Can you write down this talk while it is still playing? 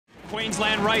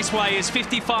Queensland Raceway is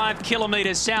 55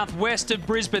 kilometres southwest of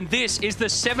Brisbane. This is the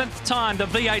 7th time the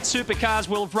V8 Supercars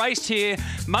will have raced here,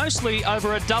 mostly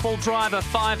over a double driver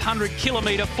 500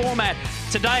 kilometre format.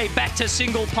 Today, back to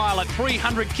single pilot,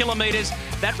 300 kilometres.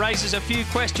 That raises a few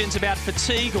questions about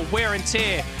fatigue or wear and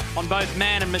tear on both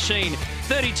man and machine.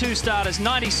 32 starters,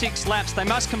 96 laps. They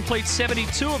must complete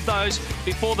 72 of those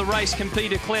before the race can be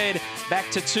declared. Back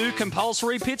to 2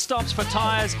 compulsory pit stops for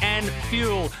tyres and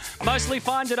fuel. Mostly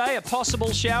fine today, a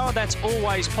possible shower. That's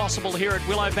always possible here at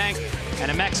Willowbank.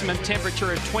 And a maximum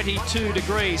temperature of 22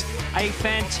 degrees. A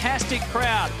fantastic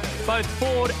crowd, both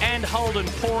Ford and Holden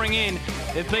pouring in.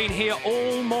 They've been here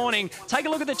all morning. Take a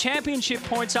look at the championship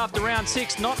points after round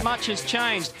 6. Not much has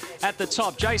changed at the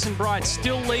top. Jason Bright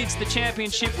still leads the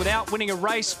championship without winning a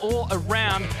race or a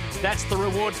round. That's the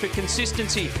reward for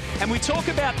consistency. And we talk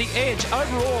about the edge.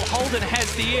 Overall, Holden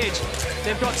has the edge.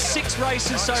 They've got 6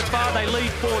 races so far. They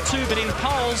lead 4-2, but in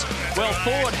poles, well,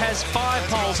 Ford has 5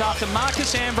 poles after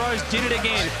Marcus Ambrose did it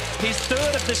again. His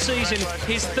 3rd of the season,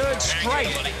 his 3rd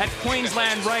straight at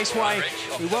Queensland Raceway.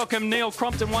 We welcome Neil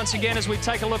Crompton once again as we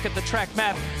take a look at the track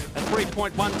map, a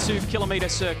 3.12 kilometre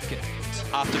circuit.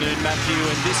 Afternoon, Matthew,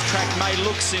 and this track may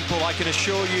look simple. I can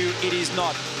assure you it is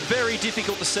not. Very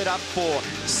difficult to set up for.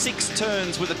 6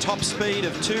 turns with a top speed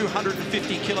of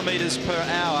 250 kilometres per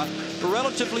hour.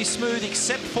 Relatively smooth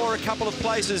except for a couple of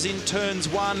places in turns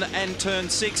 1 and turn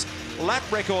 6. Lap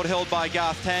record held by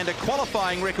Garth Tander,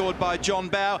 qualifying record by John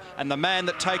Bowe, and the man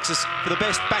that takes us for the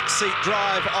best backseat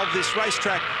drive of this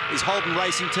racetrack is Holden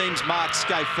Racing Team's Mark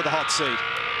Skaife for the hot seat.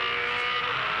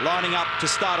 Lining up to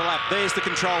start a lap. There's the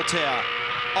control tower.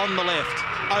 On the left,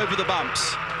 over the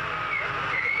bumps.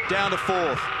 Down to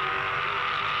 4th.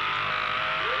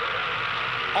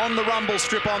 On the rumble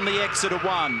strip on the exit of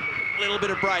 1. Little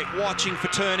bit of brake, watching for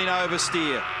turn-in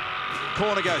oversteer.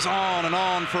 Corner goes on and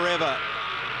on forever.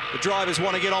 The drivers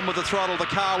want to get on with the throttle. The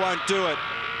car won't do it.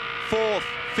 4th,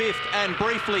 5th, and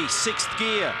briefly 6th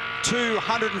gear.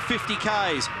 250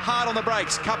 Ks. Hard on the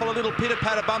brakes. Couple of little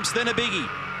pitter-patter bumps, then a biggie.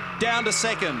 Down to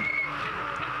 2nd.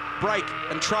 Brake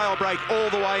and trail brake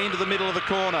all the way into the middle of the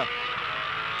corner.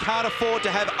 Can't afford to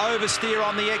have oversteer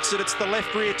on the exit. It's the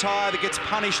left rear tyre that gets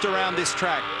punished around this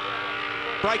track.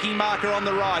 Braking marker on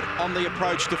the right on the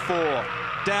approach to 4.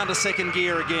 Down to 2nd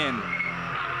gear again.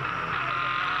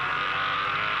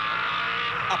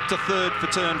 Up to 3rd for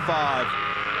turn 5.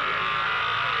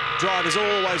 Drivers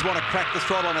always want to crack the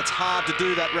throttle, and it's hard to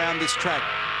do that round this track.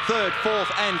 3rd,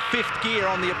 4th and 5th gear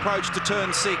on the approach to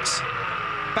turn 6.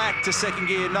 Back to 2nd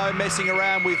gear, no messing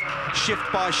around with shift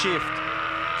by shift.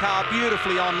 Car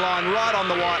beautifully online, right on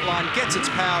the white line, gets its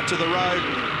power to the road.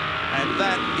 And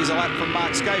that is a lap from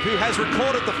Mark Skaife, who has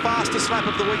recorded the fastest lap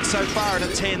of the week so far at a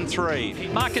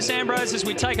 10.3. Marcus Ambrose, as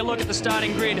we take a look at the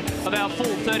starting grid of our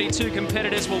full 32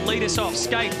 competitors, will lead us off.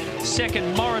 Skaife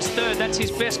 2nd, Morris 3rd. That's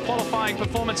his best qualifying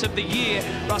performance of the year.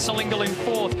 Russell Ingall in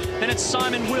 4th. Then it's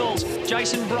Simon Wills,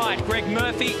 Jason Bright, Greg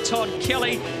Murphy, Todd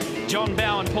Kelly, John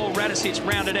Bowe and Paul Radisich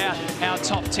rounded out our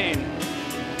top 10.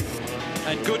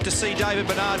 And good to see David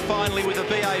Bernard finally with a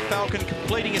BA Falcon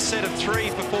completing a set of 3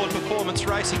 for Ford Performance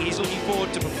Racing. He's looking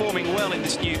forward to performing well in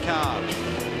this new car.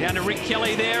 Down to Rick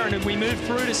Kelly there, and we move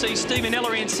through to see Stephen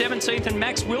Ellery in 17th and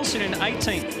Max Wilson in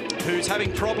 18th. Who's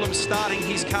having problems starting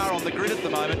his car on the grid at the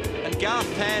moment. And Garth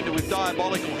Tander with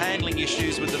diabolical handling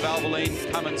issues with the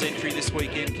Valvoline Cummins entry this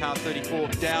weekend. Car 34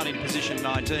 down in position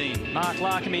 19. Mark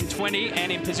Larkham in 20,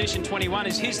 and in position 21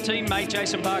 is his teammate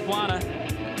Jason Bargwanna.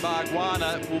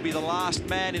 Bargwanna will be the last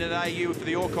man in an AU for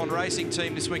the Orcon Racing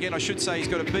Team this weekend. I should say he's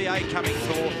got a BA coming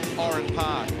for Oran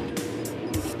Park.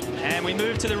 And we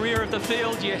move to the rear of the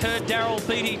field. You heard Daryl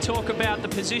Beattie talk about the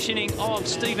positioning of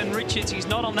Stephen Richards. He's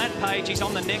not on that page, he's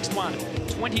on the next one.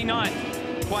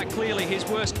 29th, quite clearly his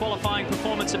worst qualifying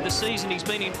performance of the season. He's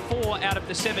been in 4 out of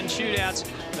the 7 shootouts,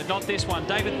 but not this one.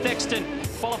 David Thexton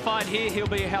qualified here. He'll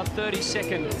be our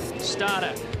 32nd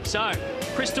starter. So,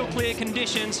 crystal clear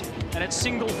conditions, and it's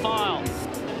single file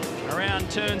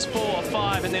around turns 4,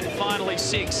 5, and then finally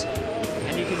 6.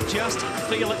 And you can just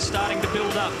feel it starting to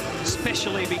build up,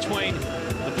 especially between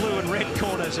the blue and red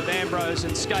corners of Ambrose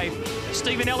and Skaife.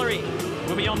 Stephen Ellery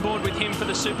will be on board with him for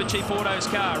the Super Cheap Autos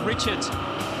car. Richards,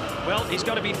 well, he's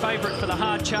got to be favourite for the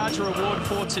Hard Charger Award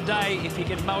for today if he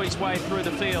can mow his way through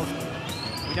the field.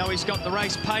 We know he's got the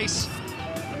race pace.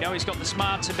 We know he's got the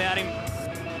smarts about him.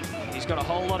 He's got a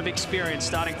whole lot of experience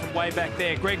starting from way back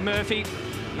there. Greg Murphy,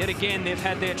 yet again, they've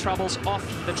had their troubles off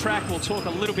the track. We'll talk a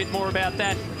little bit more about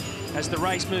that as the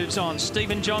race moves on.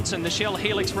 Stephen Johnson, the Shell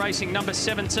Helix Racing, number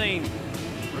 17.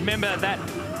 Remember that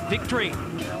victory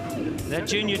that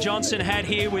Junior Johnson had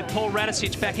here with Paul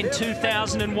Radicic back in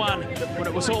 2001 when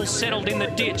it was all settled in the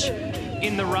ditch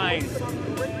in the rain.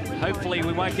 Hopefully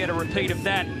we won't get a repeat of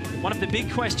that. One of the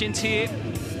big questions here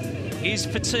is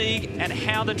fatigue and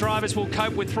how the drivers will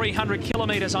cope with 300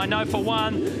 kilometres. I know for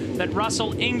one that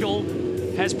Russell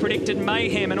Ingall has predicted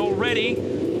mayhem, and already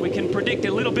we can predict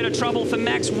a little bit of trouble for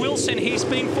Max Wilson. He's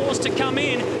been forced to come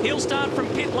in. He'll start from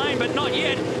pit lane, but not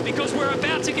yet, because we're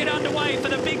about to get underway for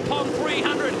the Big Pond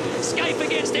 300. Scaife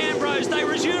against Ambrose. They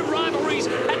resume rivalries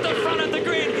at the front of the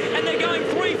grid, and they're going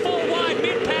 3-4 wide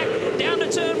mid-pack down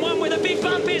to turn 1 where the big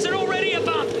bump is, and already a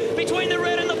bump between the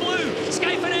red and the blue.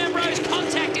 Scaife and Ambrose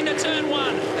contact into turn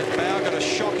 1. And Bow got a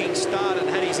shocking start and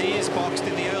had his ears boxed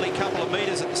in the early couple of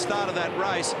metres at the start of that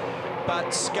race.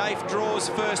 But Scaife draws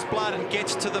first blood and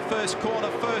gets to the first corner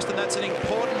first, and that's an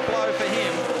important blow for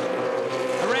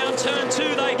him. Around turn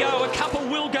 2 they go. A couple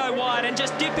will go wide and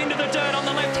just dip into the dirt on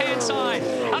the left-hand side.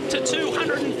 Up to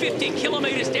 250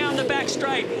 kilometres down the back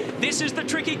straight. This is the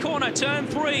tricky corner, turn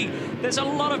 3. There's a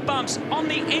lot of bumps on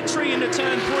the entry into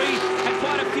turn 3, and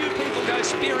quite a few people go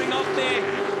spearing off there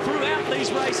throughout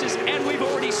these races, and we've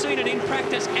already seen it in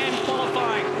practice and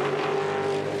qualifying.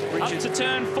 Up to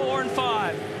turn 4 and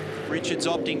 5. Richards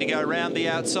opting to go around the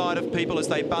outside of people as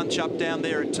they bunch up down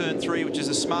there at turn 3, which is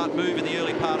a smart move in the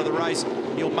early part of the race.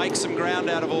 He'll make some ground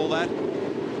out of all that.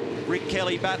 Rick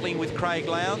Kelly battling with Craig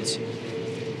Lowndes.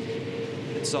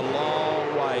 It's a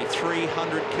long way,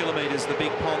 300 kilometres, the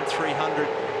Big Pond 300,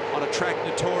 on a track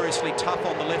notoriously tough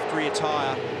on the left rear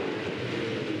tyre.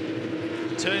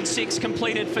 Turn 6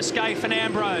 completed for Scaife and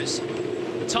Ambrose.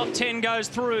 The top 10 goes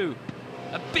through.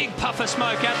 A big puff of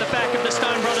smoke out the back of the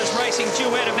Stone Brothers Racing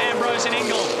duet of Ambrose and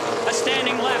Ingall. A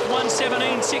standing lap,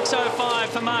 1:17.605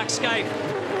 for Mark Scaife.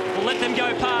 We'll let them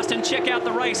go past and check out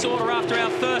the race order after our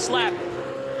first lap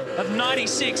of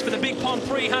 96 for the Big Pond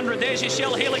 300. There's your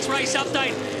Shell Helix race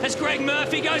update as Greg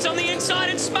Murphy goes on the inside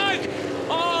and smoke.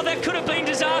 Oh, that could have been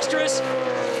disastrous.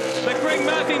 But Greg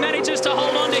Murphy manages to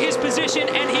hold on to his position,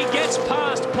 and he gets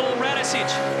past Paul Radicic.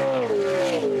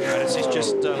 Radicic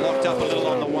just locked up a little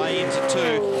on the way into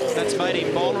 2. That's made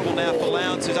him vulnerable now for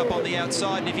Lowndes, who's up on the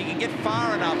outside. And if you can get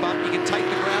far enough up, you can take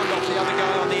the ground off the other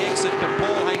guy on the exit, but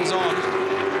Paul hangs on.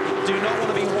 Do not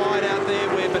want to be wide out there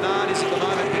where Bernard is at the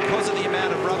moment because of the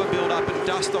amount of rubber build-up and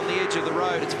dust on the edge of the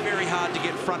road. It's very hard to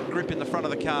get front grip in the front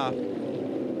of the car.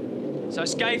 So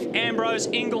Scaife, Ambrose,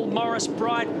 Ingall, Morris,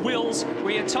 Bright, Wills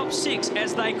were your top 6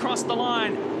 as they crossed the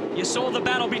line. You saw the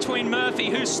battle between Murphy,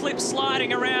 who slipped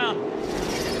sliding around.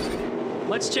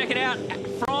 Let's check it out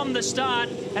from the start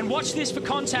and watch this for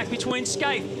contact between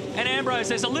Scaife and Ambrose.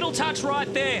 There's a little touch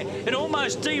right there. It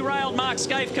almost derailed Mark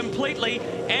Scaife completely.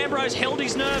 Ambrose held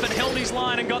his nerve and held his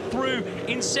line and got through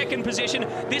in second position.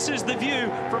 This is the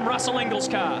view from Russell Ingall's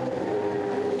car.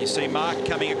 You see Mark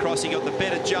coming across, he got the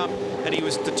better jump, and he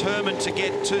was determined to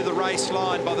get to the race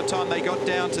line by the time they got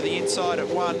down to the inside at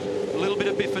 1. A little bit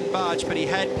of biff and barge, but he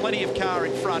had plenty of car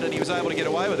in front and he was able to get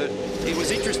away with it. It was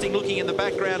interesting looking in the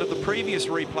background of the previous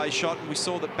replay shot, and we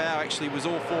saw that Bow actually was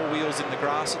all 4 wheels in the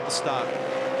grass at the start.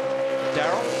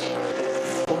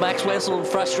 Darryl? Well, Max Wessel,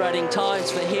 frustrating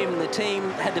times for him. The team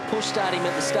had to push start him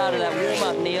at the start of that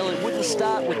warm-up, Neil. It wouldn't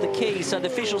start with the key, so the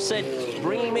official said,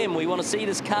 bring him in. We want to see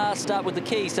this car start with the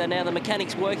key. So now the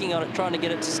mechanic's working on it, trying to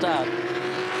get it to start.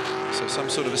 So some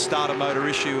sort of a starter motor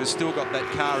issue has still got that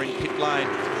car in pit lane,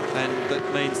 and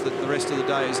that means that the rest of the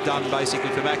day is done basically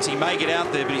for Max. He may get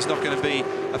out there, but he's not going to be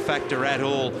a factor at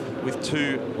all with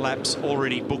 2 laps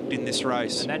already booked in this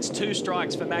race. And that's 2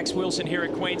 strikes for Max Wilson here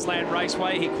at Queensland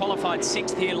Raceway. He qualified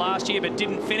 6th here last year, but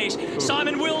didn't finish. Ooh.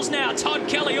 Simon Wills now, Todd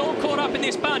Kelly all caught up in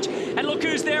this bunch. And look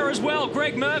who's there as well,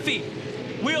 Greg Murphy.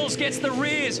 Wills gets the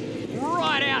rears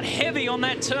right out heavy on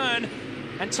that turn,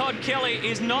 and Todd Kelly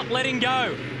is not letting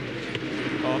go.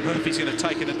 Oh, Murphy's going to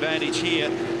take an advantage here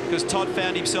because Todd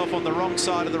found himself on the wrong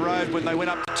side of the road when they went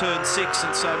up to turn 6,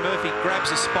 and so Murphy grabs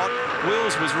a spot.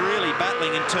 Wills was really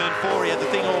battling in turn 4. He had the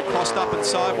thing all crossed up and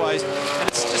sideways, and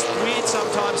it's just weird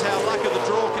sometimes how luck of the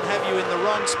draw can have you in the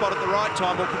wrong spot at the right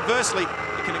time, or conversely,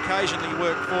 it can occasionally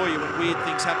work for you when weird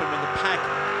things happen when the pack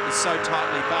is so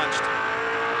tightly bunched.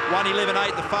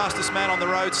 1:11.8, the fastest man on the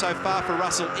road so far for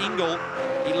Russell Ingall.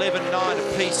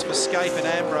 11.9 apiece for Scaife and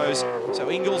Ambrose. So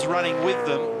Ingall's running with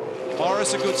them.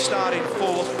 Morris a good start in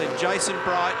 4th, then Jason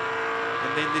Bright,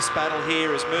 and then this battle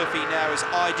here as Murphy now is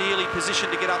ideally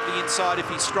positioned to get up the inside if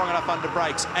he's strong enough under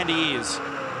brakes, and he is.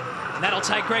 And that'll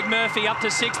take Greg Murphy up to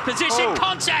 6th position. Oh.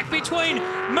 Contact between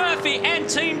Murphy and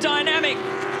Team Dynamic.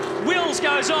 Wills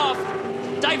goes off.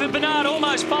 David Bernard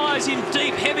almost follows him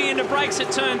deep, heavy into brakes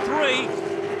at turn 3.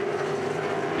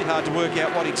 Bit hard to work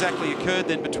out what exactly occurred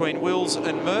then between Wills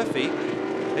and Murphy.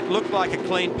 It looked like a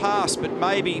clean pass, but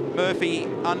maybe Murphy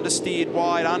understeered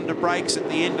wide, under brakes at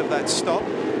the end of that stop.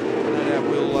 No doubt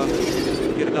we'll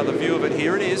get another view of it.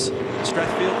 Here it is,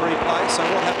 Strathfield replay. So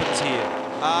what happens here?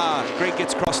 Greg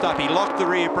gets crossed up. He locked the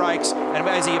rear brakes, and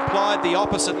as he applied the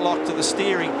opposite lock to the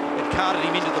steering, it carted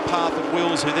him into the path of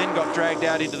Wills, who then got dragged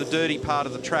out into the dirty part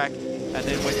of the track and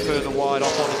then went further wide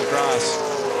off onto the grass.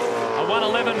 A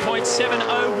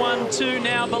 1:11.7012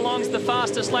 now belongs the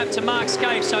fastest lap to Mark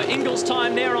Scaife. So Ingall's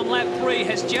time there on lap 3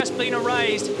 has just been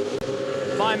erased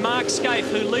by Mark Scaife,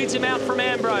 who leads him out from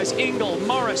Ambrose. Ingall,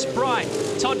 Morris, Bright,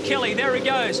 Todd Kelly, there he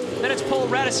goes. Then it's Paul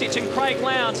Radicic and Craig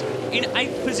Lowndes in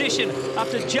 8th position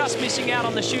after just missing out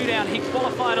on the shootout. He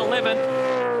qualified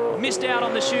 11th, missed out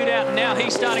on the shootout, and now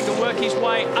he's starting to work his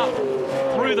way up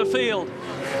through the field.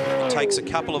 It takes a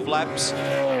couple of laps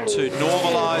to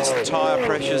normalise the tyre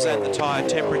pressures and the tyre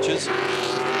temperatures.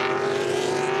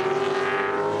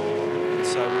 And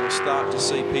so we'll start to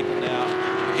see people now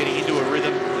getting into a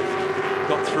rhythm. They've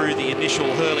got through the initial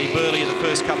hurly-burly of the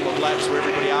first couple of laps where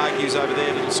everybody argues over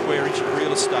their little square inch of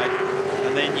real estate.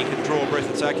 And then you can draw a breath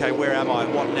and say, OK, where am I?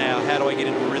 What now? How do I get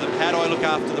into a rhythm? How do I look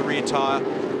after the rear tyre?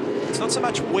 It's not so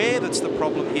much wear that's the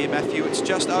problem here, Matthew. It's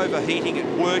just overheating it,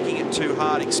 working it too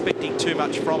hard, expecting too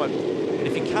much from it. And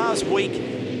if your car's weak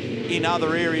in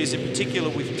other areas, in particular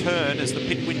with turn, as the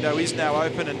pit window is now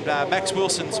open, and Max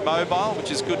Wilson's mobile,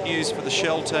 which is good news for the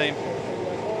Shell team.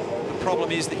 The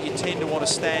problem is that you tend to want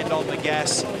to stand on the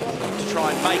gas to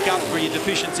try and make up for your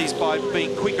deficiencies by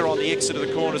being quicker on the exit of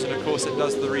the corners, and of course that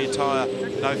does the rear tyre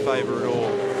no favour at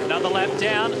all. Another lap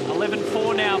down,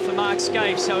 11.4 now for Mark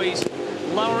Scaife, so he's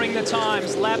lowering the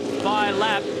times lap by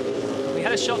lap. We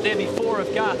had a shot there before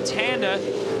of Garth Tander,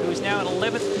 who is now in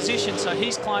 11th position, so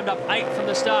he's climbed up 8 from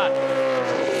the start.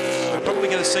 We're probably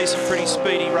going to see some pretty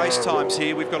speedy race times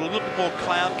here. We've got a little bit more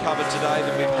cloud cover today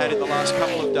than we've had in the last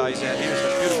couple of days out here.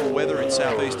 It's beautiful weather in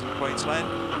southeastern Queensland,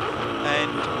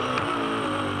 and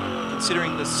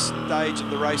considering the stage of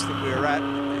the race that we're at,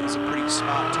 it's a pretty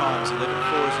smart times. 11.4,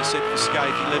 as you said, for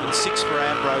Scaife, 11.6 for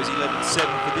Ambrose,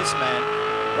 11.7 for this man,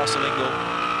 Russell Ingall.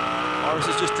 Morris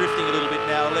is just drifting a little bit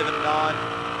now, 11.9.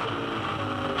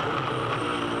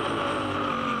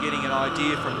 You're getting an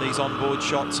idea from these onboard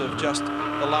shots of just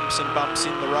the lumps and bumps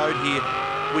in the road here,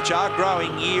 which are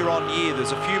growing year on year.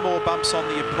 There's a few more bumps on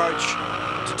the approach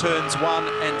to turns 1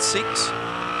 and 6. A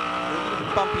little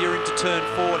bit bumpier into turn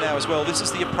 4 now as well. This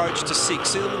is the approach to 6.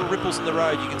 See the little ripples in the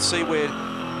road. You can see where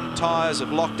tyres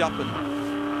have locked up and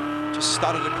just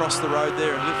studded across the road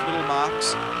there and left little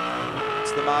marks.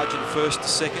 It's the margin first to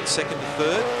second, second to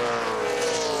third.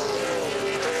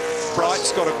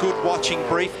 Bright's got a good watching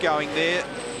brief going there.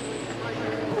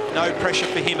 No pressure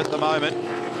for him at the moment.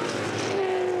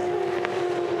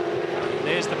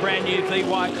 There's the brand new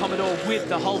VY Commodore with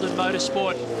the Holden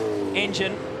Motorsport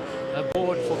engine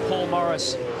aboard for Paul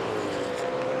Morris,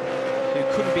 who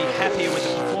couldn't be happier with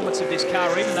the performance of this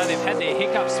car, even though they've had their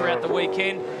hiccups throughout the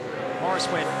weekend. Morris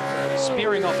went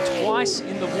spearing off twice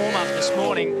in the warm-up this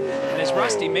morning, and as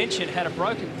Rusty mentioned, had a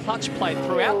broken clutch plate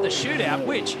throughout the shootout,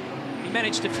 which he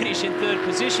managed to finish in 3rd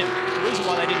position. The reason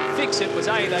why they didn't fix it was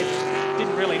A, they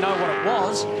didn't really know what it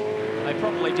was. They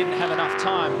probably didn't have enough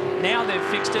time. Now they've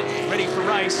fixed it, ready for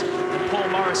race, and Paul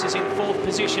Morris is in 4th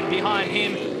position. Behind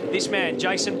him, this man,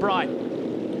 Jason Bright.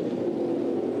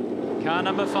 Car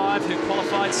number 5, who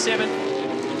qualified 7th,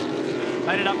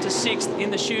 made it up to 6th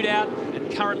in the shootout, and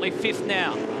currently 5th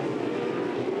now.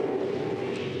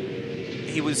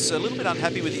 He was a little bit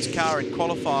unhappy with his car in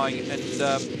qualifying and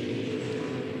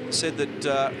said that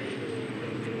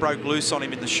it broke loose on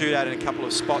him in the shootout in a couple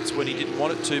of spots when he didn't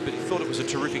want it to, but he thought it was a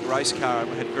terrific race car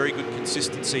and had very good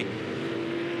consistency.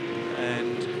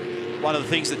 And one of the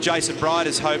things that Jason Bright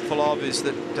is hopeful of is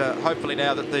that hopefully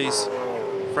now that these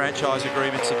franchise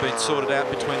agreements have been sorted out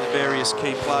between the various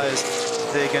key players,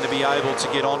 they're going to be able to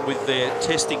get on with their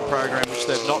testing program, which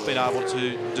they've not been able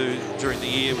to do during the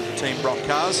year with the Team Brock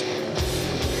cars.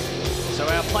 So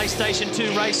our PlayStation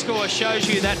 2 race score shows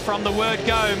you that from the word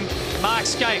go, Mark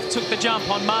Scaife took the jump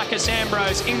on Marcus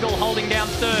Ambrose, Ingall holding down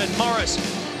 3rd, Morris,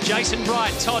 Jason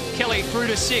Bright, Todd Kelly through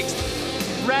to 6th,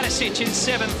 Radicic in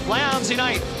 7th, Lowndes in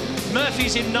 8th,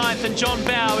 Murphy's in 9th, and John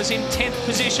Bowe is in 10th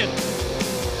position.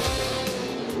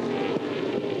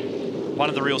 One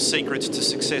of the real secrets to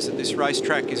success at this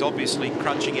racetrack is obviously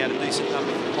crunching out a decent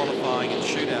number for qualifying and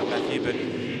shootout, Matthew, but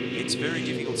it's very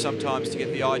difficult sometimes to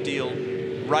get the ideal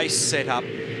race set up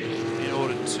in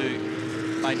order to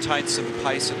maintain some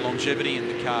pace and longevity in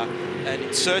the car. And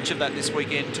in search of that this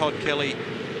weekend, Todd Kelly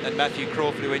and Matthew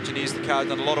Crawford, who engineers the car, have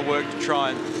done a lot of work to try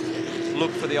and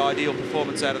look for the ideal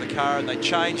performance out of the car, and they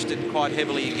changed it quite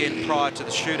heavily again prior to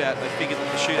the shootout. They figured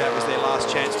that the shootout was their last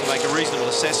chance to make a reasonable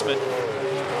assessment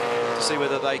to see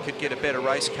whether they could get a better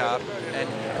race car. And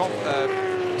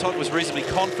Todd was reasonably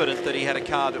confident that he had a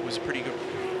car that was pretty good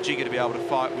jigger to be able to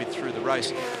fight with through the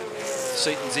race.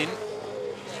 Seaton's in.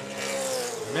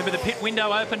 Remember, the pit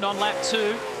window opened on lap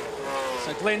 2,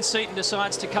 so Glenn Seaton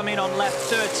decides to come in on lap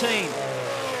 13.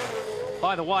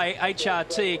 By the way,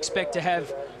 HRT expect to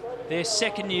have their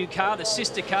second new car, the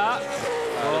sister car.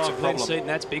 That's a Glenn problem. Seaton,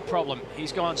 that's a big problem.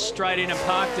 He's gone straight in and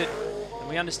parked it, and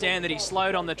we understand that he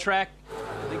slowed on the track.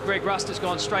 I think Greg Rust has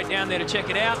gone straight down there to check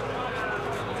it out.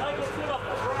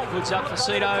 Goods up for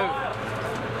Cito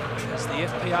as the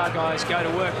FPR guys go to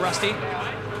work. Rusty.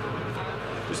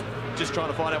 Just trying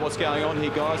to find out what's going on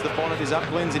here, guys. The bonnet is up.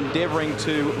 Glenn's endeavouring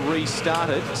to restart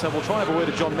it. So we'll try and have a word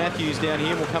to John Matthews down here,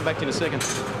 and we'll come back to you in a second.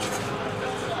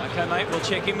 Okay, mate, we'll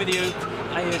check in with you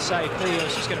ASAP. I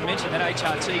was just going to mention that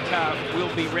HRT car will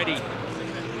be ready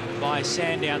by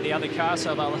Sandown, the other car,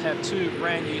 so they'll have 2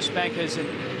 brand new spankers, and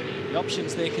the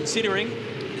options they're considering.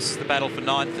 This is the battle for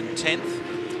 9th and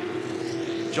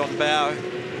 10th. John Bowe,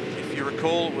 if you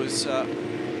recall, was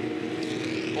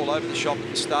all over the shop at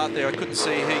the start there. I couldn't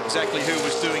see exactly who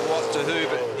was doing what to who,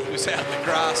 but he was out in the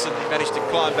grass and he managed to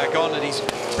climb back on, and he's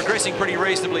progressing pretty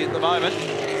reasonably at the moment.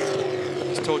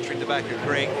 He's torturing the back of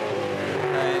Greg,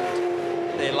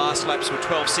 and their last laps were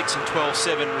 12.6 and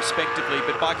 12.7 respectively,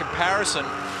 but by comparison,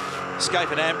 Scape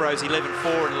and Ambrose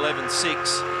 11.4 and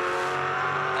 11.6.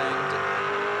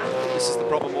 And this is the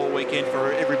problem all weekend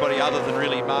for everybody other than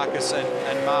really Marcus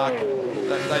and Mark.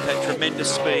 They've had tremendous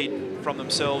speed from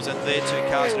themselves and their 2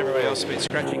 cars, and everybody else has been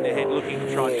scratching their head looking to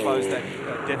try and close that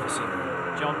deficit.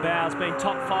 John Bowe's been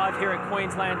top 5 here at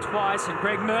Queensland twice, and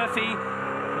Greg Murphy,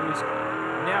 who's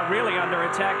now really under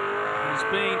attack, he's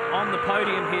been on the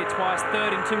podium here twice,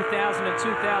 3rd in 2000 and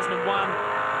 2001.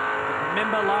 But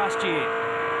remember last year,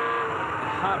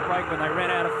 the heartbreak when they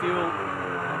ran out of fuel,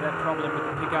 had that problem with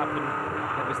the pickup, and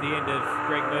that was the end of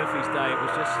Greg Murphy's day. It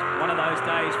was just one of those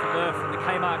days for Murph and the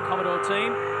Kmart Commodore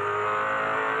team.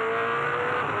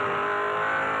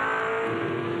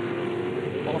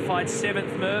 Qualified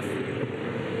 7th, Murph,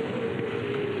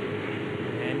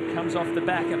 and comes off the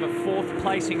back of a 4th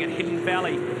placing at Hidden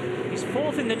Valley. He's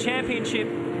 4th in the championship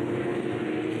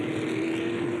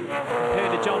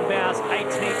compared to John Bowe's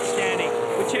 18th standing.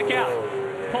 We check out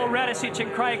Paul Radisich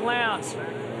and Craig Lowndes.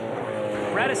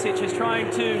 Radisich is trying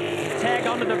to tag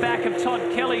onto the back of Todd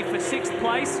Kelly for 6th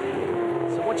place.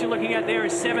 So what you're looking at there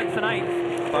is 7th and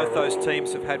 8th. Both those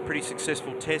teams have had pretty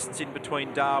successful tests in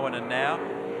between Darwin and now.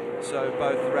 So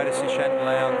both Radisich and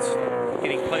Lowndes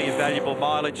getting plenty of valuable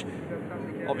mileage.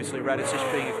 Obviously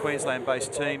Radisich being a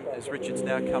Queensland-based team, as Richards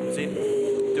now comes in,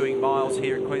 doing miles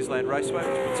here at Queensland Raceway,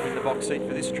 which puts him in the box seat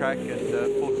for this track, and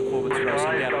Ford Performance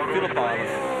racing down at Phillip Island.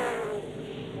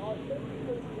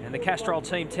 And the Castrol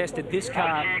team tested this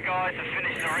car. Here, guys, to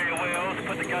finish the rear wheels,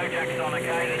 put the go jacks on,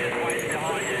 okay? They're just waiting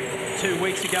behind you. 2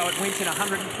 weeks ago at Winton,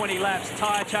 120 laps,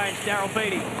 tyre change, Daryl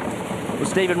Beattie. Well,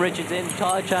 Stephen Richards in,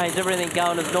 tyre change, everything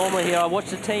going as normal here. I watched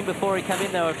the team before he came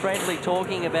in. They were friendly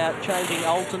talking about changing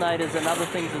alternators and other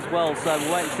things as well. So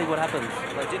we'll wait and see what happens.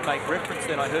 They did make reference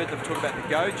then. I heard them talk about the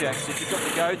go jacks. If you've got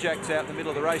the go jacks out in the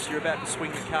middle of the race, you're about to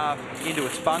swing the car into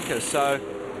its bunker. So,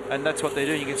 and that's what they're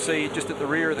doing. You can see just at the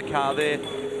rear of the car there,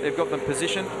 they've got them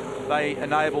positioned. They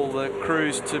enable the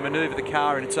crews to manoeuvre the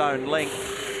car in its own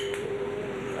length.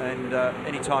 And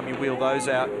anytime you wheel those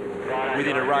out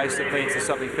within a race, it means there's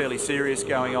something fairly serious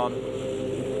going on.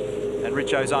 And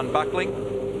Richo's unbuckling.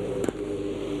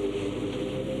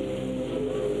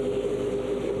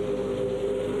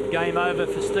 Game over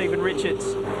for Stephen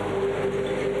Richards for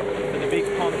the Big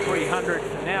Pond 300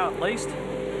 for now at least.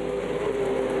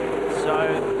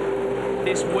 So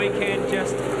this weekend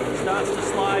just starts to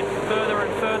slide further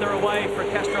and further away for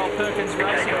Castrol Perkins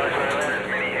Racing. As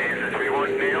many hands as we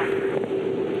want now.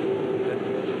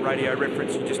 Radio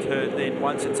reference you just heard then,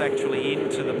 once it's actually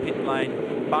into the pit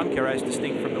lane bunker, as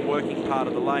distinct from the working part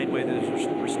of the lane where there's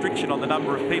restriction on the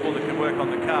number of people that can work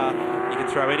on the car, you can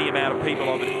throw any amount of people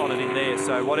on it in there.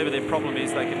 So whatever their problem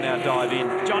is, they can now dive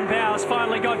in. John Bowe's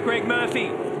finally got Greg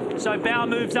Murphy. So Bowe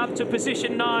moves up to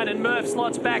position 9 and Murph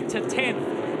slots back to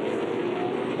 10th.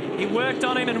 He worked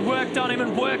on him and worked on him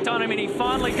and worked on him, and he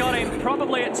finally got him,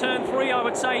 probably at turn 3, I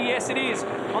would say. Yes, it is.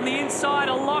 On the inside,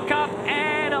 a lock-up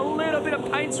and a little bit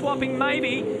of paint swapping,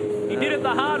 maybe. He did it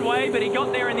the hard way, but he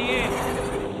got there in the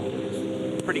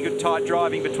end. Pretty good tight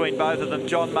driving between both of them.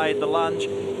 John made the lunge.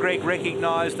 Greg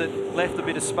recognised it, left a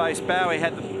bit of space. Bowie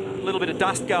had a little bit of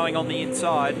dust going on the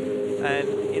inside, and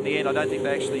in the end, I don't think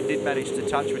they actually did manage to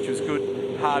touch, which was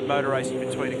good. hard motor racing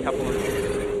between a couple of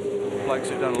blokes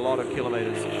who've done a lot of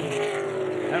kilometres.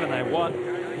 Haven't they? What?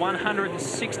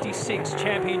 166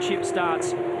 championship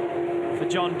starts for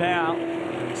John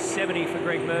Bowe, 70 for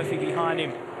Greg Murphy behind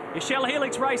him. Your Shell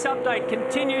Helix race update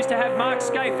continues to have Mark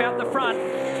Scaife out the front.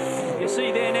 You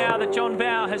see there now that John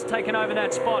Bowe has taken over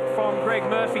that spot from Greg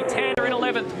Murphy. Tander in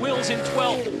 11th, Wills in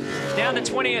 12th. Down to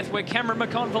 20th where Cameron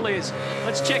McConville is.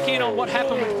 Let's check in on what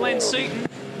happened with Glenn Seaton.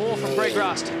 More from Greg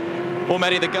Rust. Well,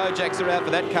 Matty, the Go-Jacks are out for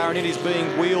that car and it is being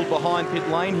wheeled behind pit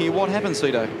lane here. What happened,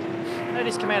 Cito? They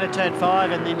just come out of turn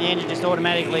 5 and then the engine just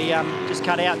automatically just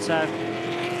cut out, so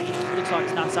it looks like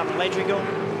it's done something electrical.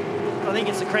 I think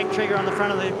it's the crank trigger on the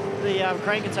front of the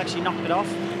crank. It's actually knocked it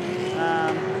off,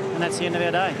 and that's the end of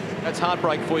our day. That's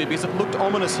heartbreak for you because it looked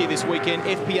ominous here this weekend.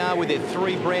 FPR with their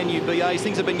 3 brand new BAs.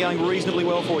 Things have been going reasonably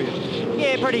well for you.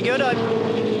 Yeah, pretty good.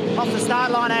 Off the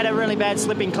start line, I had a really bad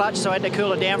slipping clutch, so I had to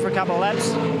cool it down for a couple of laps.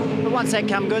 But once that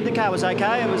come good, the car was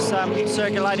okay. It was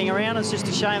circulating around. It's just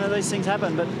a shame that these things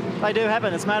happen, but they do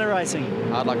happen. It's motor racing.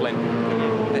 Hard luck, Glenn.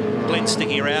 And Glenn's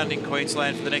sticking around in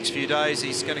Queensland for the next few days.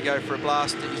 He's going to go for a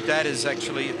blast. His dad is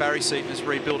actually, Barry Seaton has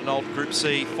rebuilt an old Group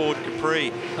C Ford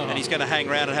Capri, and he's going to hang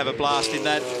around and have a blast in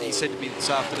that. He said to me this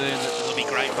afternoon that it'll be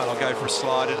great fun. I'll go for a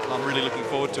slide, and I'm really looking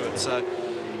forward to it. So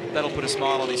that'll put a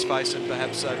smile on his face and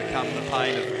perhaps overcome the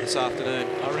pain of this afternoon.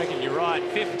 I reckon you're right.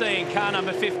 15, car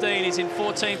number 15 is in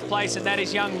 14th place, and that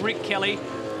is young Rick Kelly.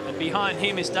 And behind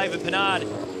him is David Bernard,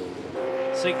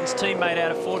 Seaton's teammate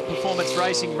out of Ford Performance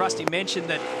Racing. Rusty mentioned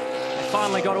that they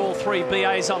finally got all 3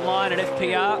 BAs online at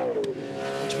FPR,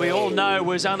 which we all know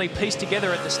was only pieced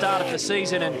together at the start of the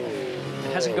season, and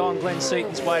it hasn't gone Glenn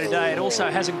Seaton's way today. It also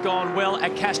hasn't gone well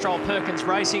at Castrol Perkins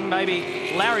Racing.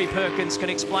 Maybe Larry Perkins can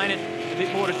explain it a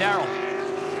bit more to Darryl.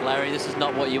 Larry, this is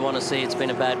not what you want to see. It's been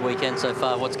a bad weekend so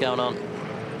far. What's going on?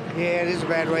 Yeah, it is a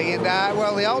bad weekend.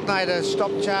 Well, the alternator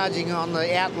stopped charging on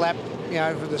the out lap, you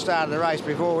know, for the start of the race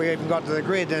before we even got to the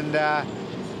grid, and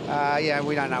yeah,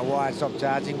 we don't know why it stopped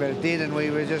charging, but it did, and we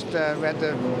were just we had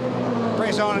to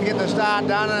press on and get the start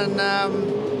done, and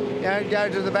you know, go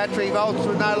to the battery volts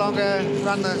would no longer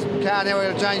run the car. Now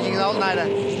we're changing the alternator.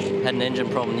 Had an engine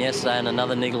problem yesterday, and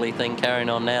another niggly thing carrying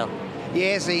on now.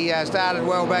 Yes, he started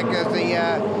well back as the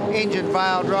engine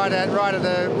failed right at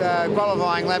the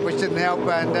qualifying lap, which didn't help,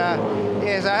 and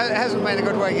yeah, so it hasn't been a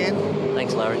good weekend.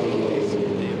 Thanks, Larry.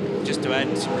 Just to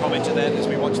add some comment to that, as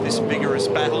we watch this vigorous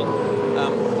battle,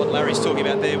 what Larry's talking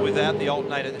about there, without the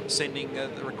alternator sending the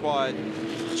required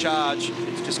charge,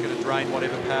 it's just going to drain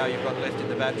whatever power you've got left in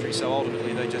the battery. So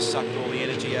ultimately, they just sucked all the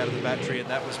energy out of the battery, and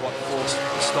that was what forced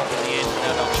the stop in the end.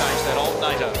 Now they'll change that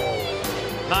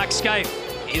alternator. Mark Scaife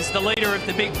is the leader of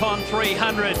the Big Pond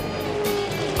 300.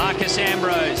 Marcus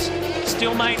Ambrose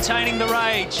still maintaining the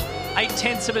rage,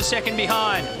 0.8 of a second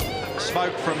behind.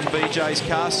 Smoke from BJ's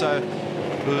car, so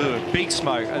big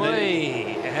smoke.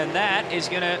 And that is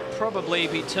going to probably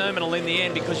be terminal in the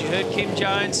end, because you heard Kim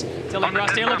Jones telling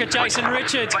Rusty, look at Jason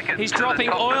Richards. He's dropping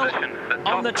oil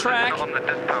on the track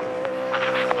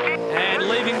and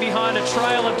leaving behind a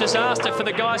trail of disaster for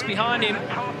the guys behind him.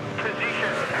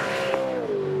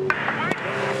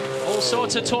 All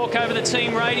sorts of talk over the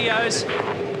team radios,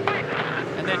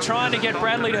 and they're trying to get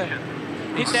Bradley to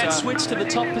hit that switch to the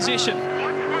top position.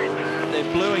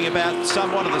 They're bluing about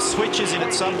one of the switches in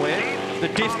it somewhere, the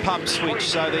diff pump switch,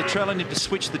 so they're telling him to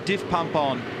switch the diff pump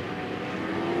on.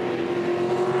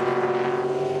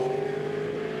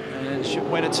 And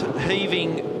when it's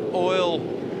heaving oil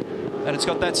and it's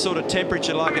got that sort of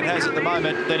temperature like it has at the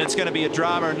moment, then it's going to be a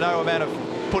drama, and no amount of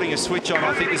putting a switch on,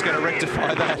 I think, is going to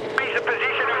rectify that.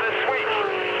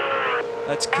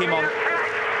 That's Kim on.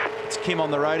 It's Kim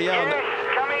on the radio. And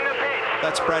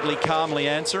that's Bradley calmly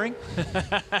answering.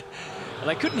 Well,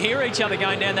 they couldn't hear each other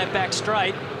going down that back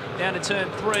straight, down to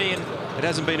turn 3. And it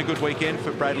hasn't been a good weekend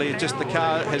for Bradley. It's just the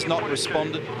car has not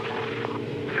responded. You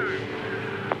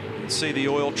can see the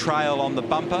oil trail on the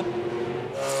bumper.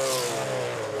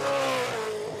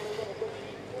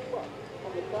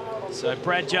 So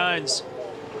Brad Jones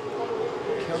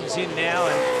comes in now,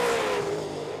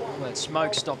 and that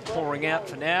smoke stopped pouring out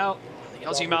for now. The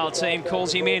Aussie Mail team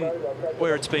calls him in.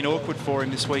 Where it's been awkward for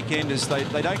him this weekend is they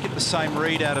don't get the same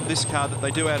read out of this car that they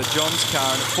do out of John's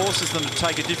car, and it forces them to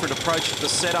take a different approach to the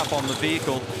setup on the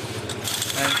vehicle,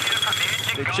 and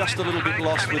they're just a little bit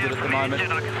lost with it at the moment.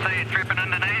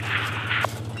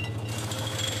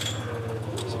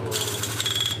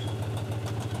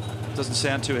 Doesn't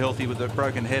sound too healthy with the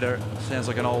broken header. Sounds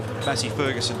like an old Massey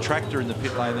Ferguson tractor in the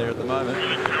pit lane there at the moment.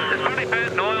 There's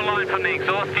 20% oil line from the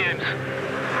exhaust fumes.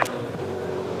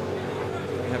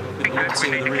 We have a bit of see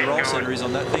where the rear roll centre is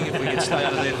on that thing. If we can stay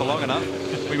out of there for long enough,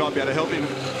 we might be able to help him.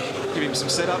 Give him some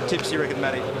setup tips, you reckon,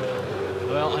 Matty?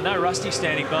 Well, I know Rusty's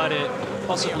standing by to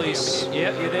possibly...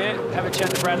 Yeah, you're there. Have a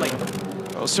chat to Bradley.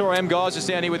 Well, sure am, guys. Just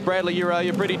down here with Bradley.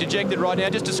 You're pretty dejected right now.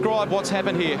 Just describe what's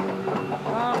happened here.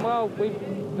 Well,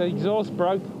 the exhaust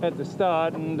broke at the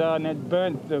start, and it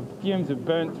burnt. The fumes have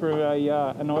burnt through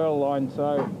an oil line.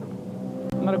 So,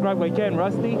 not a great weekend,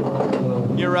 Rusty.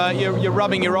 You're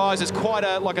rubbing your eyes. It's quite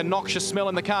like a noxious smell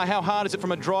in the car. How hard is it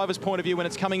from a driver's point of view when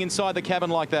it's coming inside the cabin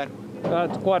like that?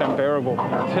 It's quite unbearable.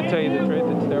 To tell you the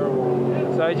truth, it's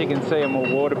terrible. So as you can see, I'm all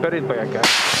water, but it'll be okay.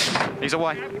 He's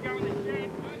away.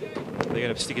 They're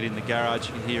going to stick it in the garage.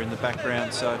 You can hear in the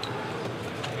background. So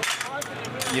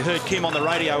you heard Kim on the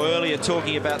radio earlier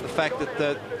talking about the fact that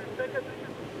they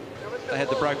had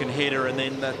the broken header, and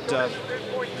then that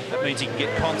means you can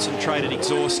get concentrated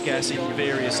exhaust gas in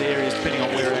various areas depending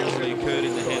on where it actually occurred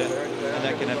in the header, and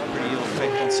that can have a pretty ill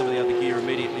effect on some of the other gear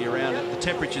immediately around it. The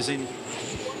temperatures in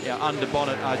under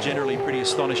bonnet are generally pretty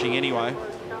astonishing anyway.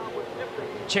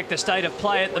 Check the state of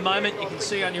play at the moment. You can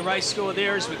see on your race score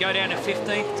there as we go down to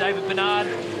 15th, David Bernard,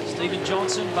 Stephen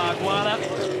Johnson, Barguana.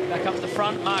 Back up the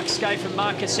front, Mark Scaife and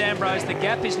Marcus Ambrose. The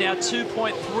gap is now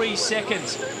 2.3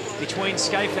 seconds between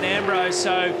Scaife and Ambrose.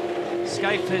 So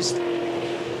Scaife has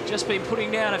just been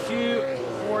putting down a few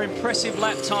more impressive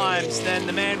lap times than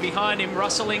the man behind him.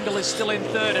 Russell Ingall is still in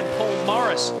third, and Paul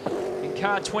Morris in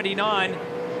car 29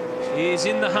 is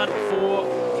in the hunt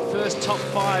for first top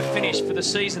 5 finish for the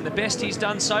season. The best he's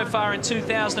done so far in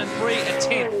 2003, a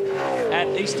 10th at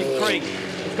Eastern Creek.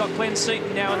 We've got Glenn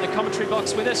Seaton now in the commentary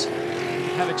box with us.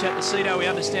 Have a chat to Cito. We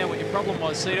understand what your problem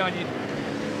was, Cito. And I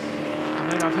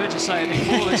mean, I've heard you say it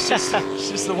before. It's just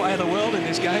the way of the world in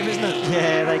this game, isn't it?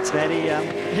 Yeah, thanks, Matty.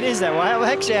 It is that way.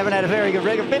 I actually haven't had a very good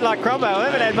record. A bit like Crombo. I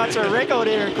haven't had much of a record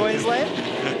here in Queensland.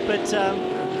 But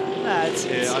no, it's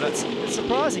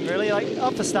surprising, really. Like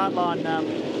off the start line,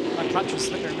 my clutch was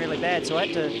slipping really bad, so I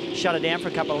had to shut it down for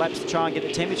a couple of laps to try and get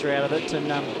the temperature out of it, and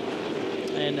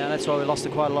that's why we lost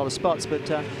quite a lot of spots. But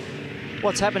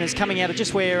what's happened is coming out of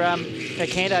just where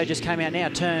Canto just came out now,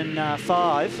 turn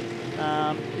 5,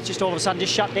 it's just all of a sudden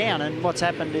just shut down, and what's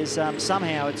happened is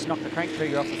somehow it's knocked the crank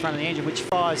trigger off the front of the engine, which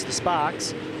fires the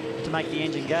sparks to make the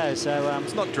engine go. So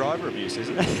it's not driver abuse, is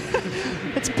it?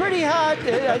 It's pretty hard.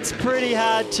 It's pretty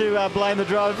hard to blame the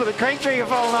driver for the crank trigger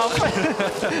falling off.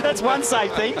 That's one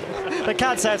safe thing. They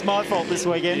can't say it's my fault this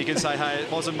weekend. You can say, hey, it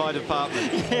wasn't my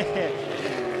department.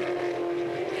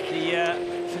 Yeah.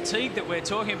 The fatigue that we're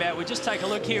talking about, we just take a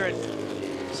look here at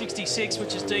 66,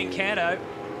 which is Dean Canto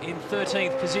in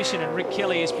 13th position, and Rick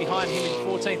Kelly is behind him in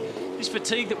 14th. This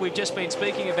fatigue that we've just been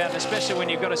speaking about, especially when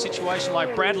you've got a situation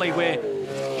like Bradley where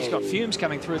he's got fumes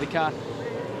coming through the car.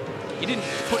 You didn't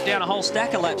put down a whole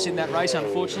stack of laps in that race,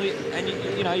 unfortunately, and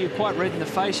you know, you're quite red in the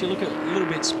face. You look a little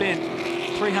bit spent.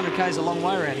 300k is a long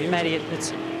way around here. Matty,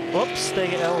 it's whoops.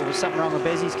 Was something wrong with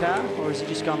Bezzy's car, or has he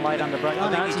just gone late under brake? Oh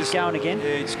no, he's going again.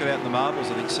 Yeah, he just got out in the marbles,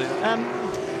 I think. See.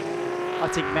 I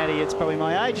think, Matty, it's probably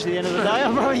my age at the end of the day.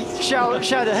 I'll probably show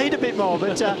the heat a bit more,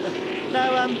 but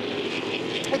no.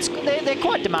 They're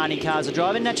quite demanding cars to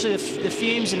drive, and naturally the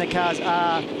fumes in the cars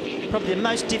are probably the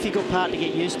most difficult part to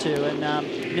get used to, and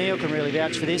Neil can really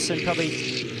vouch for this, and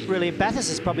probably really Bathurst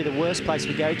is probably the worst place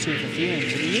we go to for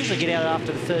fumes. And you usually get out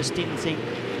after the first stint and think,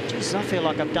 Jesus, I feel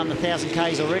like I've done the 1,000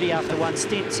 Ks already after one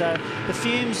stint. So the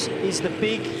fumes is the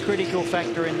big critical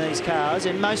factor in these cars,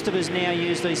 and most of us now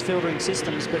use these filtering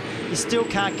systems, but you still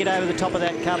can't get over the top of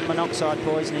that carbon monoxide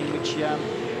poisoning, which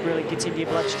really gets into your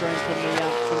bloodstream from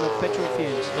the petrol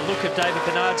fumes. The look of David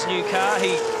Bernard's new car,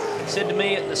 he said to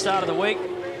me at the start of the week,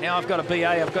 now I've got a BA,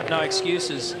 I've got no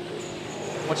excuses.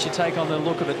 What's your take on the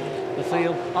look of it, the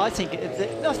feel? I think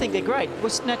they're great.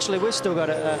 Naturally, we've still got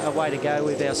a way to go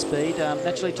with our speed.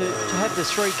 Naturally, to have the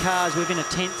 3 cars within a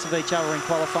tenth of each other in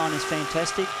qualifying is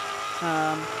fantastic.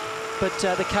 But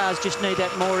the cars just need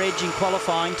that more edge in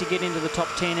qualifying to get into the top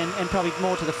 10 and probably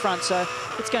more to the front. So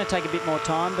it's going to take a bit more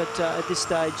time. But at this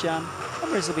stage, I'm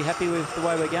reasonably happy with the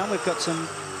way we're going. We've got some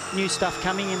new stuff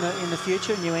coming in the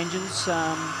future, new engines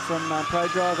from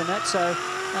ProDrive and that. So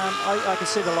I can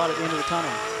see the light at the end of the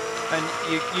tunnel. And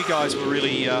you guys were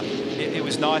really, it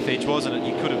was knife edge, wasn't it?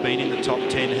 You could have been in the top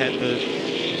 10 had the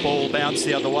ball bounced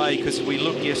the other way, because we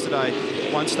looked yesterday,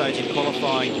 one stage in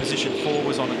qualifying, position 4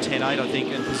 was on a 10.8, I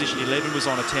think, and position 11 was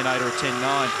on a 10.8 or a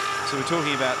 10.9. So we're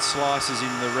talking about slices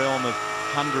in the realm of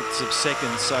hundredths of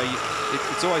seconds. So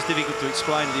it's always difficult to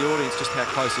explain to the audience just how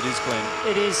close it is, Glenn.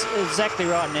 It is exactly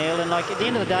right, Neil. And like at the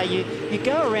end of the day, you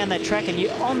go around that track and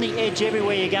you're on the edge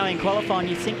everywhere you go in qualifying.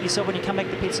 You think to yourself when you come back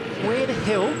to the pits, where the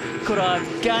hell could I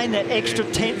have gained that extra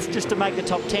tenth just to make the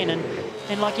top 10?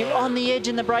 And like you're on the edge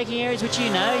in the braking areas, which you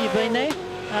know, you've been there.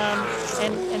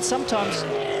 And sometimes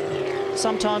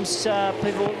sometimes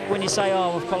people, when you say,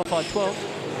 oh, we've qualified 12,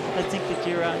 they think that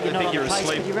you're not on the pace,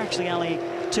 but you're actually only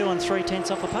 2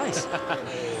 3/10 off the pace.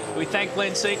 We thank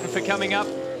Glenn Seaton for coming up.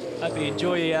 Hope you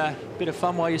enjoy a bit of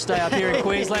fun while you stay up here in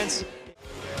Queensland.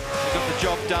 Got the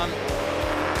job done.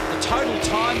 The total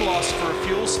time loss for a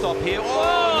fuel stop here.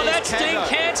 Oh, that's Dean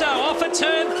Canto off a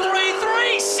turn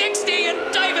 360,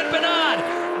 and David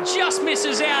Bernard just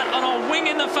misses out on a wing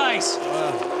in the face. You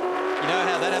know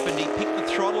how that happened? He picked the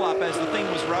throttle up as the thing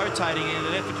was rotating in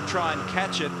an effort to try and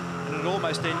catch it, and it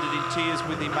almost ended in tears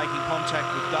with him making contact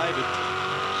with David.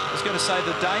 I was going to say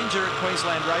the danger at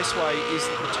Queensland Raceway is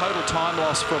that the total time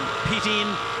loss from pit in,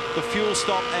 the fuel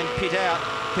stop and pit out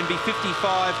can be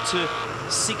 55 to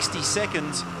 60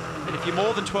 seconds. And if you're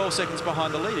more than 12 seconds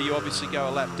behind the leader, you obviously go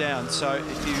a lap down. So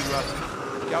if you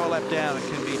go a lap down, it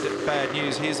can be bad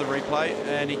news. Here's the replay,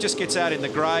 and he just gets out in the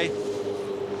grey,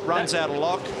 runs out of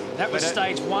lock. That was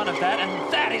stage 1 of that,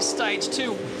 and that is stage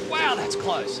 2. Wow, that's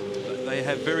close. They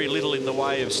have very little in the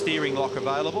way of steering lock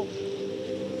available.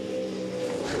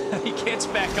 He gets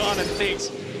back on and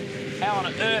thinks, how on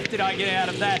earth did I get out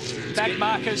of that? Back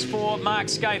markers for Mark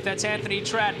Scaife. That's Anthony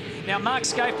Tratt. Now, Mark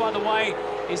Scaife, by the way,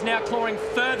 is now clawing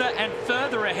further and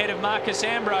further ahead of Marcus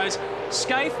Ambrose.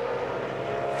 Scaife,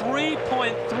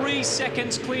 3.3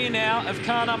 seconds clear now of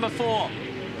car number 4.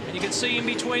 And you can see in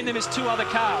between them is 2 other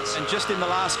cars. And just in the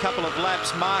last couple of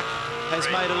laps, Mark has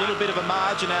made a little bit of a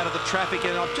margin out of the traffic.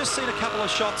 And I've just seen a couple of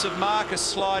shots of Marcus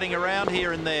sliding around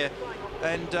here and there.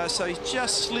 And so he's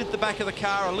just slid the back of the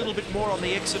car a little bit more on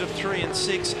the exit of 3 and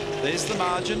 6. There's the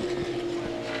margin.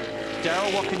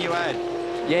 Darryl, what can you add?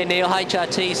 Yeah, Neil,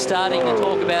 HRT starting to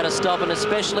talk about a stop, and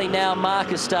especially now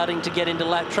Marcus starting to get into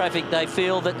lap traffic. They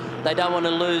feel that they don't want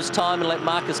to lose time and let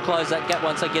Marcus close that gap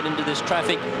once they get into this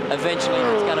traffic. Eventually,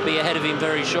 it's going to be ahead of him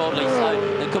very shortly,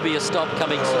 so there could be a stop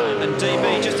coming soon. And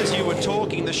DB, just as you were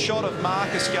talking, the shot of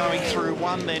Marcus going through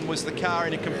 1 then was the car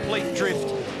in a complete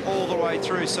drift all the way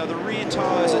through. So the rear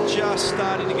tyres are just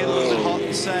starting to get a little bit hot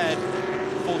and sad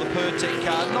for the Pertec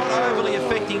car. Not overly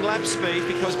affecting lap speed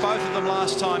because both of them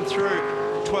last time through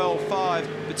 12.5,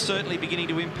 but certainly beginning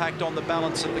to impact on the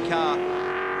balance of the car.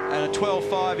 And a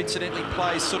 12.5 incidentally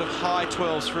plays sort of high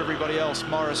 12s for everybody else.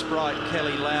 Morris Bright,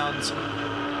 Kelly Lowndes,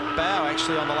 Bow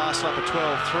actually on the last lap of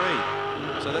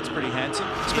 12.3. So that's pretty handsome.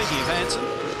 Speaking of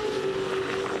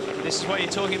handsome. This is what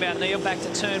you're talking about, Neil. Back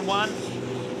to turn 1.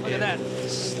 Look at that.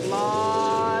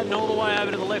 Sliding all the way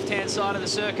over to the left-hand side of the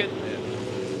circuit.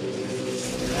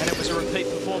 And it was a repeat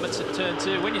performance at turn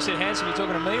 2. When you said handsome, you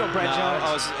talking to me or Brad Jones?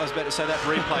 I was about to say that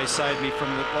replay saved me from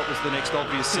what was the next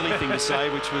obvious silly thing to say,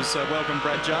 which was welcome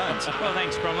Brad Jones. Well,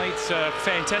 thanks, Bromley. It's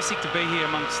fantastic to be here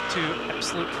amongst 2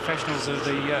 absolute professionals of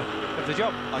the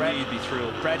job. I knew you'd be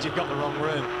thrilled. Brad, you've got the wrong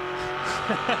room.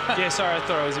 Yeah, sorry, I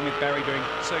thought I was in with Barry doing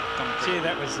circuit commentary. Gee,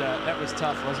 that was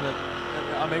tough, wasn't it?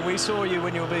 I mean, we saw you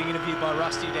when you were being interviewed by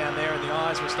Rusty down there, and the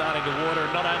eyes were starting to water,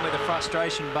 and not only the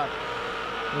frustration, but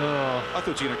I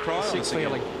thought you were going to cry on this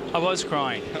again. I was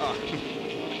crying. Oh.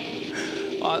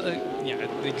 You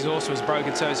know, the exhaust was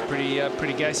broken, so it's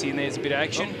pretty gassy, and there's a bit of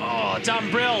action. Oh,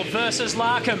 Dumbrell versus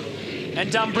Larkham. And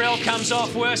Dumbrell comes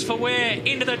off worse for wear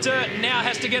into the dirt and now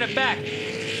has to get it back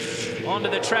onto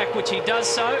the track, which he does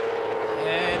so.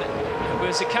 And it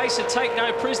was a case of take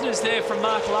no prisoners there from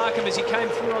Mark Larkham as he came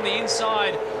through on the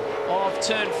inside of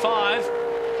turn 5.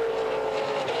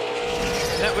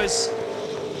 That was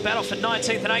battle for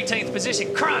 19th and 18th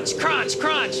position. Crunch, crunch,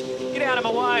 crunch. Get out of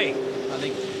my way. I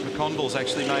think McConville's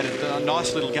actually made a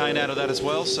nice little gain out of that as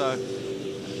well. So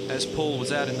as Paul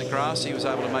was out in the grass, he was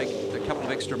able to make a couple of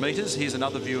extra metres. Here's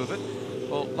another view of it.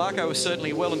 Well, Larko was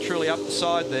certainly well and truly up the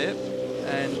side there,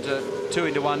 and 2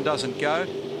 into 1 doesn't go.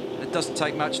 It doesn't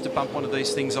take much to bump one of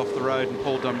these things off the road, and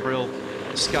Paul Dumbrell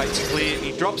skates clear.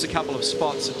 He drops a couple of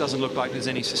spots. It doesn't look like there's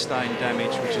any sustained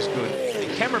damage, which is good.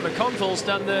 And Cameron McConville's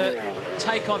done the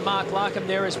take on Mark Larkham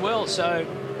there as well. So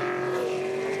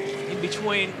in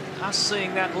between us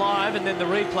seeing that live and then the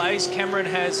replays, Cameron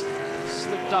has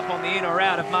slipped up on the in or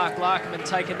out of Mark Larkham and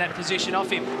taken that position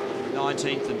off him.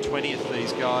 19th and 20th,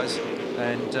 these guys.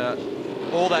 And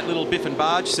all that little biff and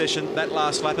barge session, that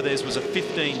last lap of theirs was a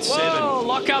 15-7. Whoa,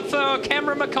 lock up for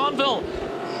Cameron McConville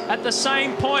at the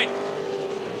same point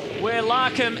where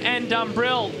Larkham and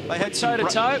Dumbrell had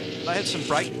toe-to-toe. They had some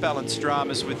brake balance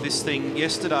dramas with this thing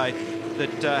yesterday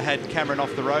that had Cameron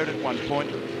off the road at one point.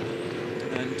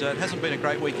 And it hasn't been a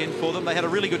great weekend for them. They had a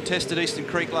really good test at Eastern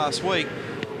Creek last week.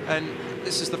 And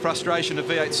this is the frustration of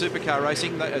V8 supercar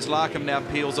racing, as Larkham now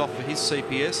peels off for his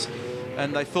CPS.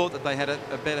 And they thought that they had a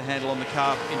better handle on the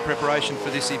car in preparation for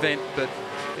this event, but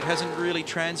it hasn't really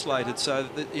translated. So,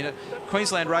 that, you know,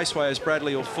 Queensland Raceway, as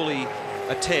Bradley will fully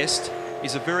attest,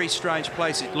 is a very strange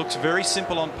place. It looks very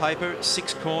simple on paper,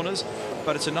 6 corners,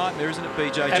 but it's a nightmare, isn't it,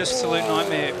 BJ? Absolute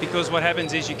nightmare, because what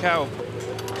happens is you go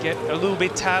get a little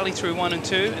bit taily through 1 and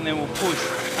 2, and then we'll push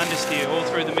understeer all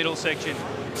through the middle section.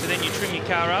 So then you trim your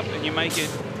car up and you make it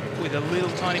with a little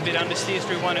tiny bit understeer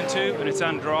through 1 and 2, and it's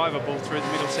undrivable through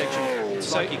the middle section.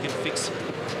 It's like you can fix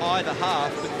either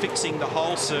half, but fixing the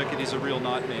whole circuit is a real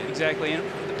nightmare. Exactly, and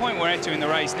the point we're at to in the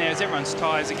race now is everyone's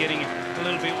tyres are getting a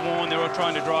little bit worn. They're all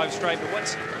trying to drive straight, but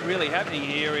what's really happening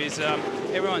here is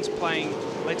everyone's playing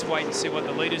let's wait and see what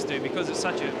the leaders do, because it's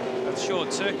such a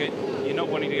short circuit. You're not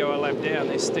wanting to go a lap down.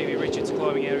 There's Stevie Richards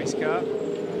climbing out of his car.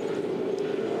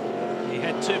 He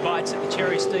had 2 bites at the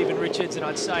cherry, Stephen Richards, and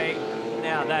I'd say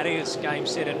now that is game,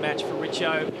 set and match for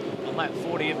Richo on lap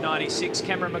 40 of 96.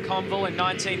 Cameron McConville in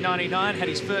 1999 had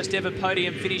his first ever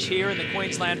podium finish here in the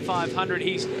Queensland 500.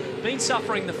 He's been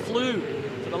suffering the flu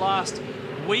for the last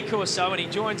week or so, and he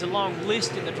joins a long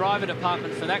list in the driver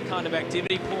department for that kind of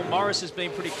activity. Paul Morris has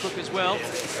been pretty crook as well.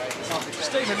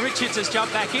 Stephen Richards has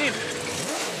jumped back in.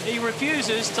 He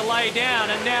refuses to lay down,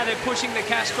 and now they're pushing the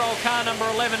Castrol car number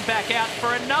 11 back out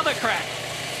for another crack.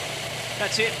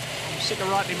 That's it. I'm sick of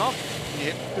writing him off.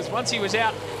 Yeah. Because once he was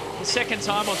out the second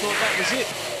time, I thought that was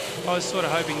it. I was sort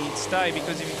of hoping he'd stay,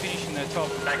 because if you finish in the top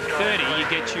 30, you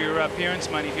get your appearance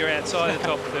money. If you're outside the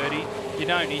top 30, you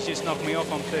don't. He's just knocked me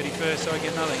off on 31st, so I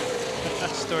get nothing.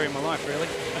 That's the story of my life, really.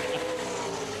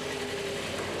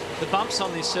 The bumps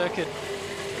on this circuit,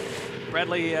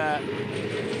 Bradley,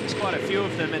 there's quite a few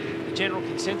of them, and the general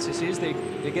consensus is they're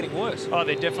getting worse. Oh,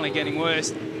 they're definitely getting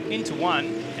worse. Into 1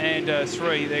 and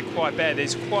 3, they're quite bad.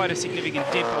 There's quite a significant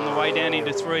dip on the way down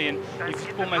into 3, and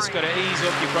you've almost got to ease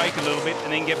off your brake a little bit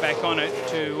and then get back on it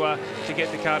to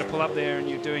get the car to pull up there, and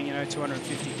you're doing,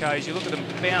 250 k's. You look at them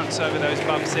bounce over those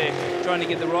bumps there, trying to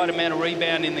get the right amount of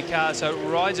rebound in the car so it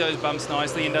rides those bumps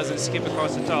nicely and doesn't skip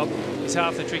across the top. Is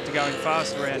half the trick to going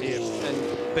fast around here. And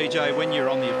BJ, when you're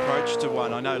on the approach to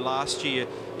 1, I know last year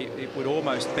it would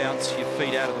almost bounce your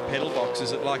feet out of the pedal box.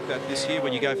 Is it like that this year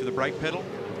when you go for the brake pedal?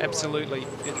 Absolutely.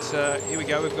 It's here we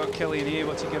go. We've got Kelly in here.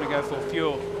 What's he going to go for?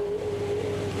 Fuel.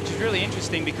 Which is really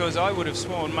interesting, because I would have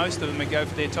sworn most of them would go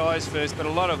for their tyres first, but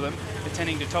a lot of them are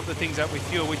tending to top the things up with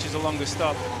fuel, which is a longer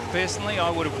stop. Personally, I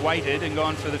would have waited and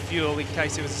gone for the fuel in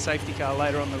case there was a safety car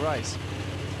later on the race.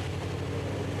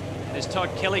 As Todd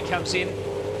Kelly comes in,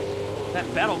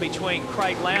 that battle between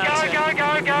Craig Lowndes Go!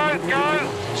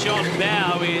 John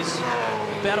Bowe is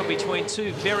a battle between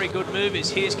 2 very good movers.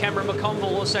 Here's Cameron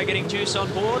McConville also getting juice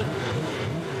on board.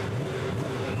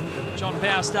 John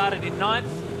Bowe started in 9th.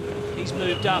 He's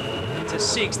moved up to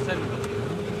 6th, and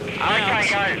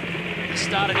Lowndes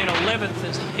started in 11th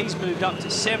as he's moved up to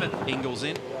 7th. Ingles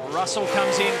in. Russell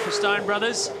comes in for Stone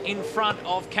Brothers in front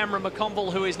of Cameron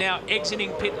McConville, who is now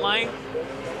exiting pit lane.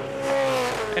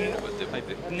 And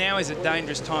now is a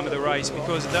dangerous time of the race,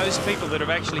 because those people that have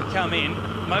actually come in,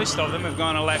 most of them have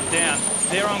gone a lap down.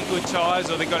 They're on good tyres,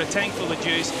 or they've got a tank full of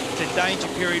juice. It's a danger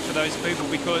period for those people,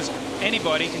 because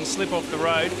anybody can slip off the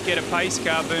road, get a pace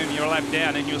car, boom, you're a lap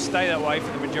down, and you'll stay that way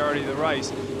for the majority of the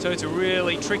race. So it's a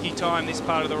really tricky time, this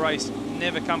part of the race.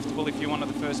 Never comfortable if you're one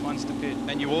of the first ones to pit.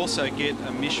 And you also get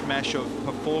a mishmash of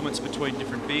performance between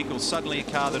different vehicles. Suddenly a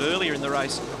car that earlier in the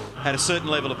race had a certain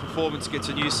level of performance gets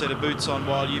a new set of boots on,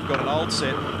 while you've got an old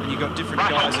set, and you've got different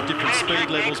guys at different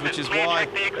speed levels, which is why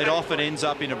it often ends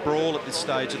up in a brawl at this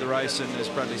stage of the race. And as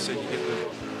Bradley said, you get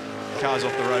the cars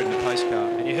off the road in the pace car.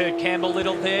 And you heard Campbell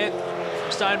Little there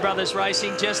from Stone Brothers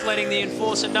Racing, just letting the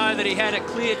enforcer know that he had a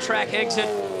clear track exit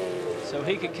so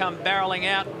he could come barrelling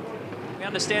out. We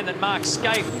understand that Mark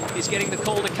Scaife is getting the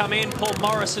call to come in. Paul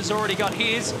Morris has already got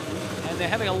his. And they're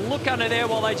having a look under there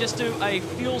while they just do a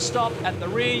fuel stop at the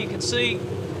rear. You can see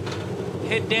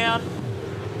head down,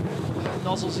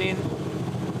 nozzles in.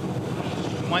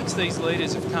 Once these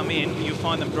leaders have come in, you'll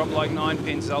find them drop like 9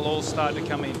 pins. They'll all start to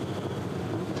come in.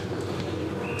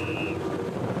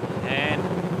 And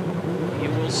you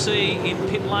will see in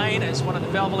pit lane as one of the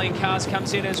Valvoline cars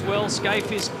comes in as well.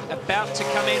 Scaife is about to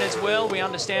come in as well. We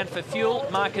understand for fuel.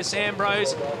 Marcus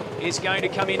Ambrose is going to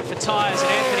come in for tyres,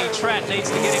 and Anthony Tratt needs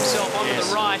to get himself onto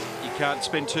the right. You can't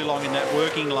spend too long in that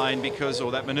working lane, because,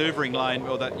 or that manoeuvring lane,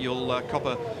 or that you'll cop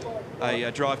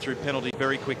a drive-through penalty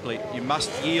very quickly. You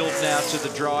must yield now to the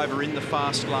driver in the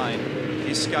fast lane.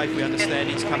 Here's Scaife, we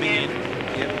understand he's coming in.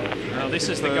 Yep. Well, this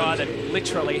is the guy that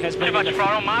literally has been... Too much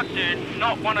throttle, Mark. Do you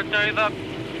not want to do the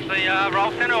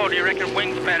roll centre, or do you reckon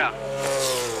wing's better?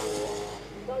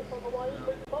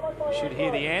 We should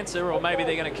hear the answer, or maybe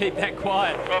they're going to keep that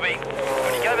quiet. Robbie,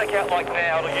 when you go back out like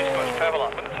now, it'll use too much travel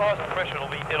up. When the tyres are fresh, it'll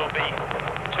be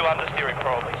too understeering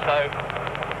probably. So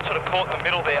sort of caught in the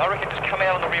middle there. I reckon just come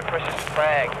out on the rear, press this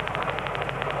drag.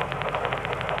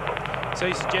 So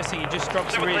he's suggesting he just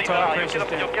drops the rear No, tyre pressures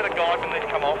down. You'll get a guide when these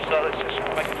come off, so let's just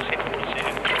make a simple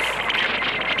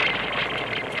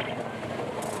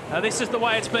decision. This is the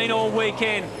way it's been all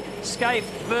weekend. Scaife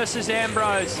versus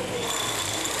Ambrose.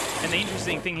 And the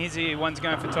interesting thing is here, one's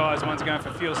going for tyres, one's going for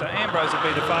fuel. So Ambrose will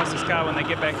be the fastest car when they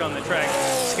get back on the track.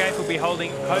 Scaife will be hoping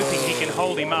he can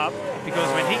hold him up,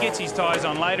 because when he gets his tyres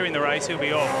on later in the race, he'll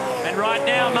be off. And right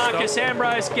now, Marcus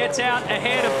Ambrose gets out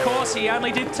ahead. Of course, he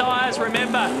only did tyres.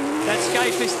 Remember, that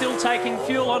Scaife is still taking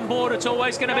fuel on board. It's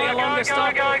always going to be a longer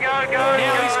stop.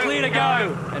 Now he's clear to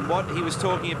go. And what he was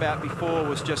talking about before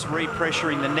was just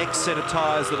repressuring the next set of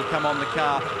tyres that have come on the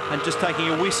car and just taking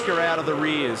a whisker out of the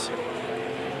rears.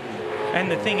 And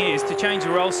the thing is, to change the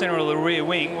roll centre of the rear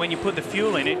wing, when you put the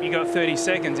fuel in it, you got 30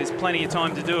 seconds. It's plenty of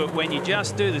time to do it. When you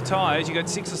just do the tyres, you got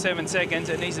 6 or 7 seconds.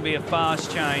 It needs to be a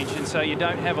fast change, and so you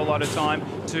don't have a lot of time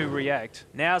to react.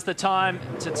 Now's the time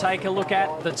to take a look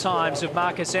at the times of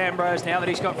Marcus Ambrose now that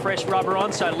he's got fresh rubber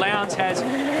on. So Lowndes has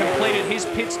completed his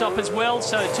pit stop as well.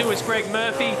 So too is Greg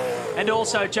Murphy and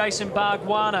also Jason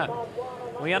Bargwanna.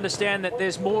 We understand that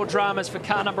there's more dramas for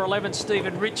car number 11.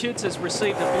 Stephen Richards has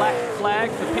received a black flag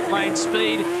for pit lane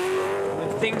speed. When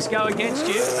things go against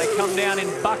you, they come down in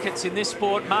buckets in this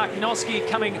sport. Mark Noske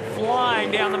coming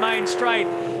flying down the main straight.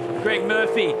 Greg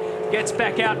Murphy gets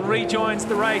back out and rejoins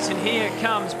the race, and here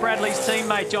comes Bradley's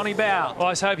teammate, Johnny Bow. Well, I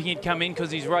was hoping he'd come in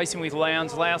because he's racing with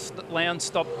Lowndes. Lowndes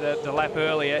stopped the lap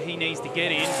earlier. He needs to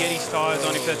get in, get his tyres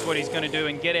on if that's what he's going to do,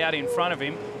 and get out in front of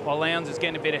him while Lowndes is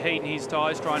getting a bit of heat in his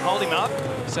tyres. Try and hold him up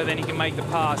so then he can make the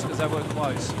pass, because they were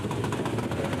close.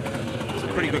 It's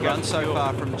a pretty good run so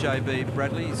far from JB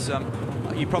Bradley.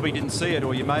 You probably didn't see it,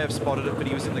 or you may have spotted it, but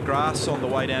he was in the grass on the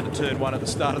way down to turn 1 at the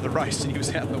start of the race, and he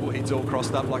was out in the weeds all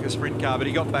crossed up like a sprint car, but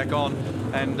he got back on,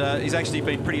 and he's actually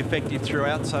been pretty effective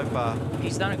throughout so far.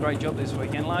 He's done a great job this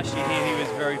weekend. Last year here he was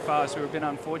very fast. We were a bit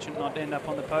unfortunate not to end up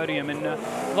on the podium, and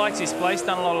likes his place,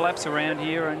 done a lot of laps around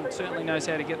here, and certainly knows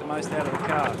how to get the most out of the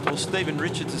car. Well, Stephen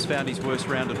Richards has found his worst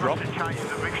round of drop. He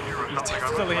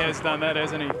definitely has done that,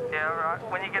 hasn't he? Yeah,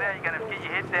 right. When you get out, you're going to get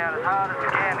your head down as hard as you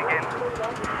can again.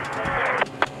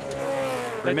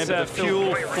 Remember, the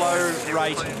fuel flow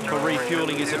rate for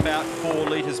refuelling is about 4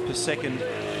 litres per second,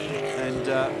 and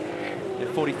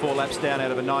 44 laps down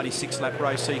out of a 96-lap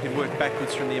race, so you can work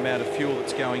backwards from the amount of fuel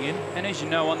that's going in. And as you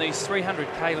know, on these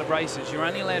 300k races, you're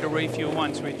only allowed to refuel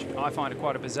once, which I find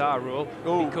quite a bizarre rule.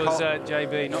 Ooh, because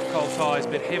JB, not cold tyres,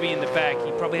 but heavy in the back.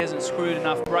 He probably hasn't screwed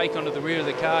enough brake onto the rear of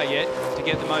the car yet to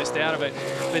get the most out of it.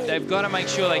 But they've got to make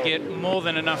sure they get more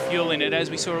than enough fuel in it. As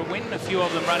we saw a win, a few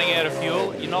of them running out of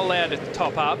fuel. You're not allowed to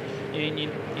top up. And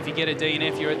if you get a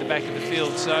DNF, you're at the back of the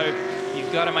field. So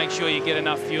you've got to make sure you get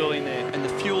enough fuel in there. And the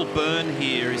fuel burn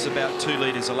here is about 2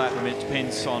 litres a lap. I mean, it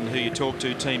depends on who you talk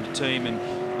to team, and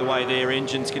the way their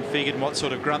engine's configured and what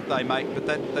sort of grunt they make, but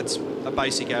that's a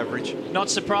basic average. Not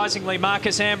surprisingly,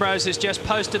 Marcus Ambrose has just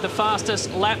posted the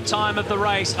fastest lap time of the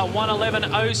race, a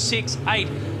 1:11.068.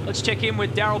 Let's check in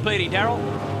with Daryl Beattie. Daryl?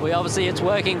 Well, obviously it's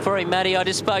working for him, Matty. I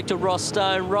just spoke to Ross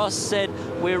Stone. Ross said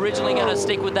we're originally going to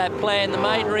stick with that plan. The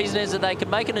main reason is that they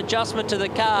can make an adjustment to the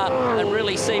car and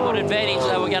really see what advantage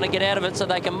they were going to get out of it, so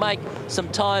they can make some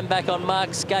time back on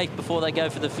Mark Scaife before they go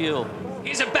for the fuel.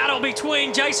 Here's a battle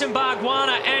between Jason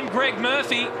Bargwanna and Greg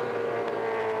Murphy.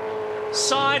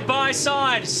 Side by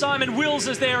side, Simon Wills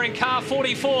is there in car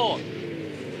 44.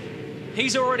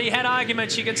 He's already had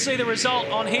arguments. You can see the result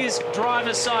on his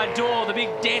driver's side door, the big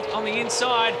dent on the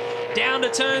inside. Down to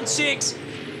turn 6.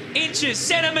 Inches,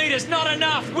 centimetres, not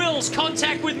enough. Wills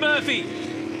contact with Murphy.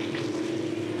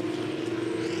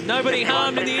 Nobody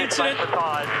harmed in the incident.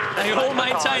 They all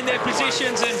maintain their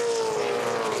positions and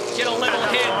get a level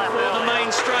head for the main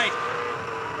straight.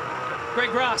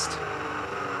 Greg Rust.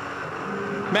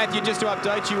 Matthew, just to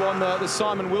update you on the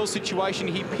Simon Wills situation,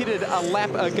 he pitted a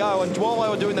lap ago, and while they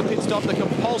were doing the pit stop, the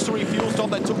compulsory fuel stop,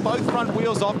 they took both front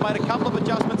wheels off, made a couple of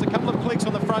adjustments, a couple of clicks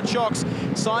on the front shocks.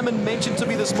 Simon mentioned to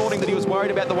me this morning that he was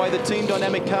worried about the way the Team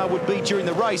Dynamic car would be during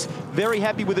the race. Very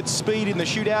happy with its speed in the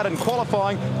shootout and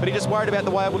qualifying, but he just worried about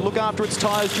the way it would look after its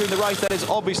tyres during the race. That has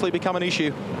obviously become an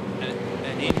issue.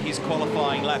 And in his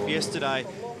qualifying lap yesterday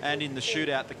and in the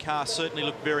shootout, the car certainly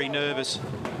looked very nervous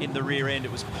in the rear end.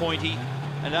 It was pointy.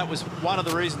 And that was one of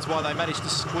the reasons why they managed to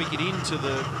squeak it into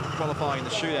the qualifying in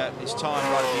the shootout. His time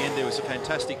right at the end there was a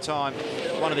fantastic time.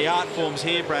 One of the art forms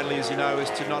here, Bradley, as you know, is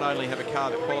to not only have a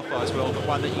car that qualifies well, but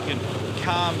one that you can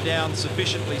calm down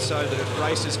sufficiently so that it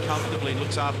races comfortably and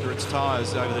looks after its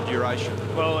tyres over the duration.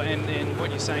 Well, and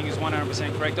what you're saying is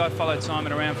 100% correct. I followed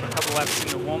Simon around for a couple of laps in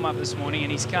the warm-up this morning,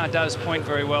 and his car does point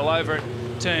very well over it.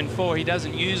 turn 4, he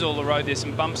doesn't use all the road. There's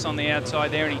some bumps on the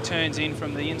outside there, and he turns in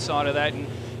from the inside of that, and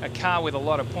a car with a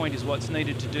lot of point is what's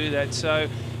needed to do that. So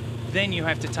then you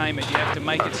have to tame it. You have to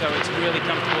make it so it's really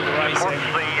comfortable to race in.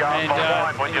 And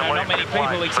you know, not many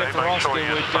people except for Oscar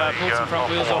would pull some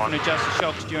front wheels off and adjust the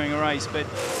shocks during a race, but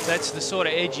that's the sort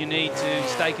of edge you need to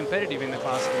stay competitive in the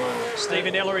class at the moment.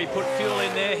 Stephen Ellery put fuel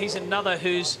in there. He's another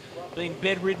who's been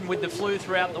bedridden with the flu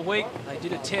throughout the week. They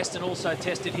did a test and also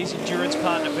tested his endurance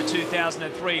partner for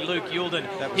 2003, Luke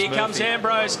Youlden. Here comes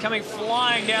Ambrose coming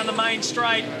flying down the main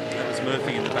straight. That was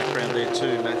Murphy in the background there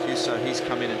too, Matthew, so he's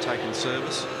come in and taken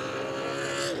service.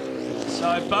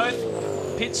 So both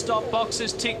pit stop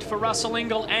boxes ticked for Russell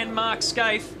Ingall and Mark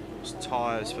Scaife.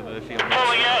 Tyres for Murphy.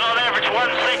 Pulling out on average 1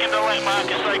 second to lap,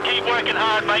 Marcus, so keep working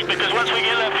hard, mate, because once we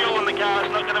get that fuel in the car,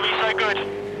 it's not going to be so good.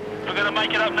 We're going to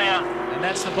make it up now. And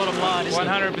that's the bottom line, isn't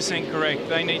 100% correct.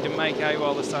 They need to make hay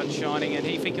while the sun's shining, and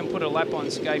if he can put a lap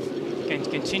on, Scaife can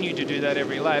continue to do that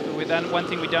every lap. But with that, one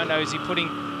thing we don't know is he putting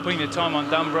the time on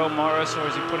Dumbrell, Morris, or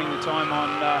is he putting the time on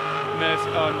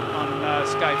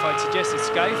Scaife? I'd suggest it's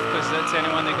Scaife, because that's the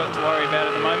only one they've got to worry about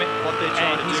at the moment. What they're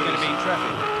trying to do, he's going to be in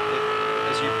traffic.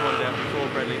 As you pointed out before,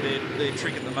 Bradley, their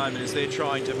trick at the moment is they're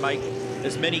trying to make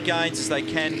as many gains as they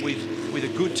can with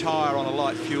a good tyre on a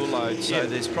light fuel load. So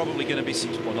there's probably going to be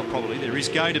some, well, not probably, there is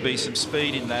going to be some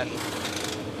speed in that.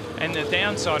 And the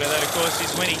downside of that, of course,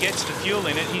 is when he gets the fuel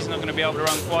in it, he's not going to be able to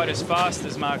run quite as fast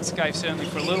as Mark Scaife, certainly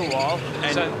for a little while.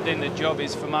 And so then the job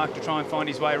is for Mark to try and find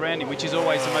his way around him, which is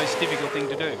always the most difficult thing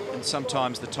to do. And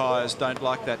sometimes the tyres don't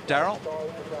like that. Darryl?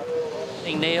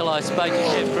 Neil, I spoke to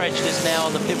Jeff Gretsch just now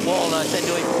on the pit wall, and I said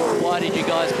to him, why did you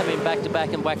guys come in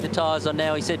back-to-back and whack the tyres on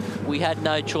now? He said, we had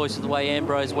no choice of the way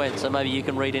Ambrose went, so maybe you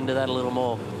can read into that a little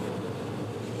more.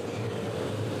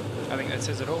 I think that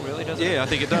says it all, really, doesn't it? Yeah, I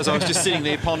think it does. I was just sitting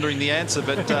there pondering the answer,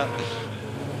 but...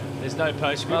 There's no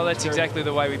post. Well, that's exactly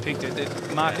the way we picked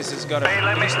it. Marcus has got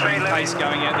a blistering pace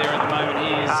going out there at the moment.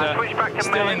 He is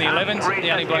still in the 11s,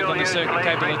 the only bloke on the circuit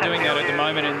capable of doing that at the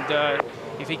moment, and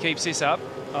if he keeps this up,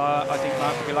 I think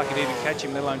Mark will be lucky to even catch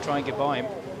him, let alone try and get by him.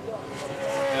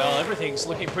 Well, everything's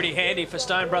looking pretty handy for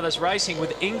Stone Brothers Racing,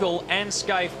 with Ingall and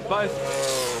Scaife both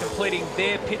completing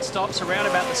their pit stops around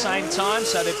about the same time,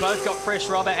 so they've both got fresh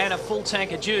rubber and a full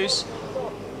tank of juice.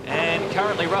 And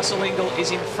currently Russell Ingall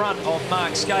is in front of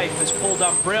Mark Scaife as Paul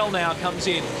Dumbrell now comes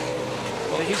in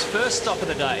for his first stop of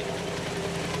the day.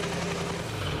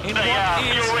 In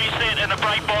fuel reset and the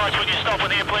brake bites when you stop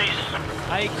in here, please.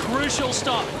 A crucial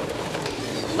stop.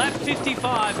 Lap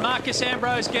 55, Marcus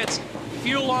Ambrose gets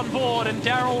fuel on board, and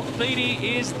Darryl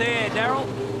Beattie is there. Darryl?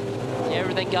 Yeah,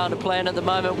 everything going to plan at the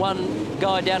moment. One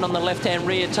guy down on the left-hand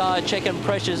rear tyre checking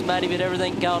pressures, Matty, but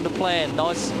everything going to plan.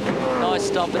 Nice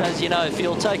stop, and as you know,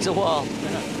 fuel takes a while.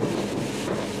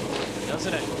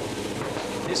 Doesn't it?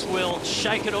 This will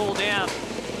shake it all down.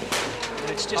 And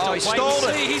it's just a wait stalled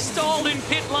and see. He stalled in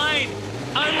pit lane.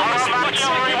 Only a split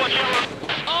second.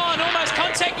 Oh, and almost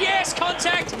contact. Yes,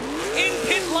 contact in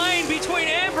pit lane between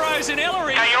Ambrose and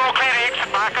Ellery. Okay, you're all clear to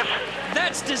exit, Marcus.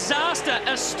 That's disaster.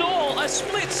 A stall, a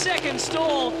split-second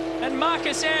stall, and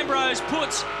Marcus Ambrose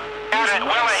puts well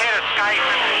ahead of Scaife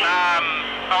and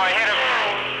ahead of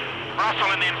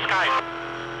Russell and then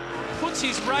Scaife. Puts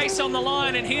his race on the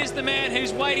line, and here's the man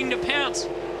who's waiting to pounce.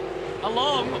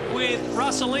 Along with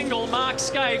Russell Ingall, Mark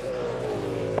Scaife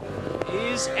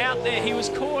is out there. He was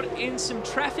caught in some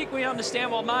traffic, we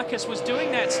understand, while Marcus was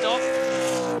doing that stop.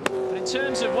 But in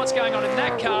terms of what's going on in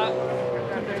that car,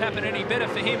 couldn't have happened any better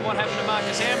for him. What happened to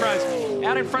Marcus Ambrose?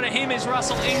 Out in front of him is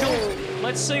Russell Ingall.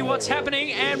 Let's see what's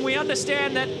happening, and we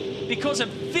understand that because of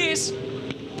this,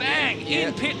 bang,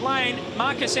 in pit lane,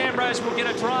 Marcus Ambrose will get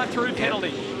a drive-through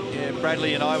penalty. Yeah,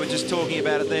 Bradley and I were just talking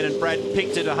about it then, and Brad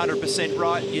picked it 100%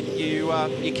 right.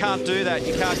 You can't do that.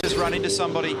 You can't just run into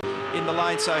somebody in the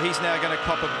lane, so he's now going to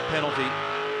cop a penalty.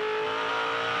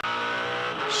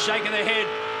 Shake of the head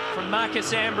from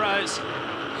Marcus Ambrose,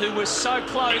 who was so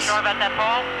close. You sure about that,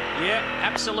 Paul? Yeah,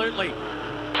 absolutely.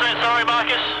 Sorry,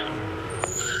 Marcus.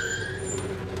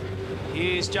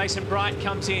 Here's Jason Bright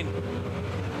comes in.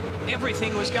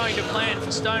 Everything was going to plan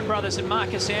for Stone Brothers and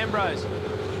Marcus Ambrose.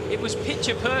 It was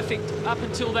picture perfect up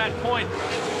until that point.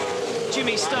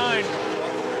 Jimmy Stone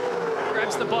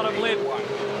grabs the bottom lip,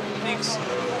 thinks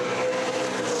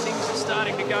things are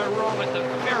starting to go wrong at the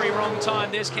very wrong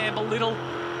time. There's Campbell Little.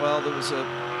 Well, there was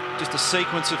just a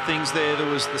sequence of things there.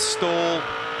 There was the stall,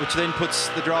 which then puts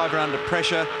the driver under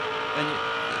pressure, and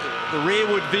the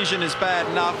rearward vision is bad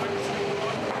enough.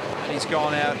 And he's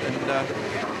gone out and...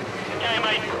 Okay,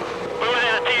 mate. We were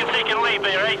in a 10-second lead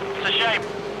there, eh? It's a shame.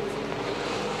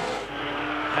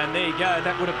 And there you go.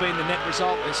 That would have been the net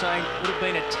result. They're saying it would have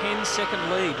been a 10-second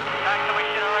lead. Okay, so we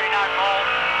should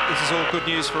this is all good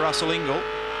news for Russell Ingall.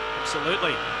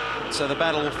 Absolutely. So the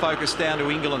battle will focus down to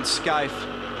Ingall and Scaife.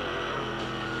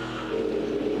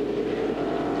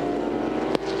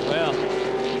 Well,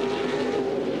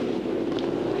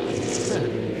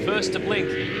 first to blink,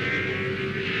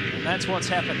 and that's what's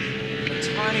happened. The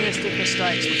tiniest of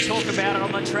mistakes. We talk about it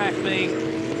on the track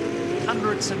being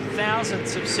hundreds and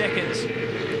thousands of seconds.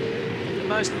 The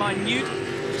most minute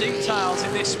details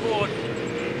in this sport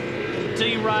can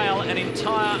derail an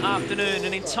entire afternoon,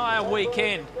 an entire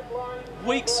weekend.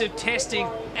 Weeks of testing,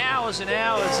 hours and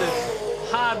hours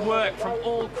of hard work from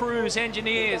all crews,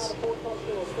 engineers,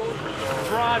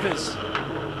 drivers.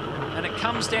 And it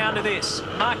comes down to this.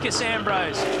 Marcus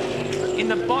Ambrose in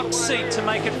the box seat to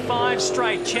make it 5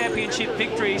 straight championship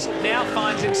victories, now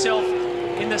finds himself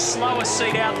in the slowest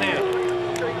seat out there.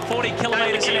 40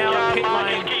 kilometres an hour pit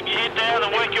lane. Keep your head down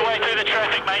and work your way through the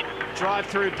traffic, mate.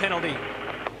 Drive-through penalty.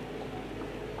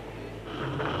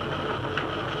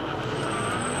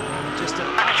 Just a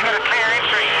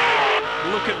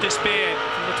look of despair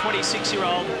from the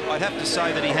 26-year-old. I'd have to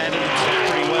say that he handled himself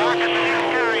pretty well. Marcus, the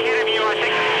car ahead of you, I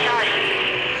think, is safe.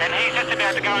 And he's just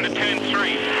about to go into turn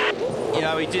 3. You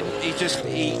know,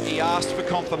 he asked for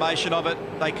confirmation of it.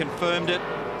 They confirmed it.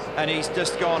 And he's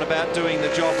just gone about doing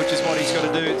the job, which is what he's got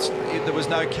to do. There was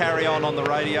no carry-on the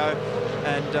radio,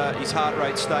 and his heart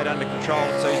rate stayed under control,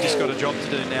 so he's just got a job to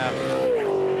do now.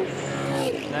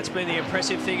 And that's been the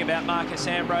impressive thing about Marcus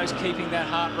Ambrose, keeping that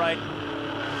heart rate,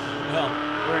 well,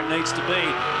 where it needs to be.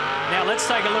 Now let's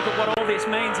take a look at what all this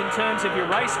means in terms of your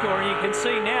race score, and you can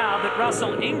see now that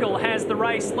Russell Ingall has the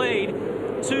race lead,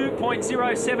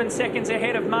 2.07 seconds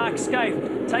ahead of Mark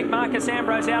Scaife. Take Marcus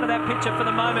Ambrose out of that picture for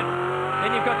the moment.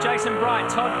 Then you've got Jason Bright,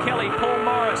 Todd Kelly, Paul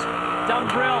Morris,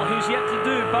 Dumbrell, who's yet to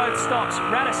do both stops.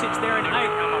 Radicic there in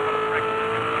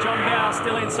 8th. John Bowe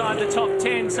still inside the top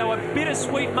 10. So a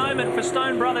bittersweet moment for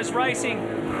Stone Brothers Racing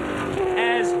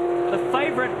as the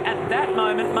favourite at that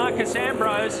moment, Marcus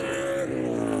Ambrose,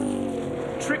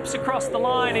 trips across the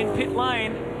line in pit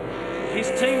lane.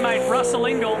 His teammate Russell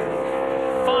Ingall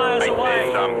fires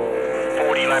away. There's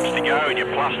 40 laps to go and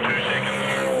you're plus 2 seconds.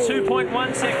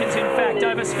 2.1 seconds, in fact,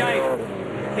 over Scaife.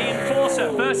 The Enforcer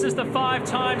versus the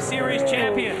 5-time series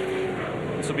champion.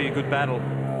 This will be a good battle.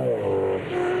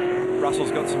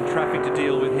 Russell's got some traffic to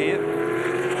deal with here.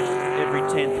 Every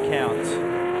 10th counts.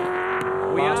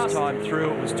 Last time through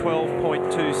it was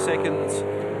 12.2 seconds.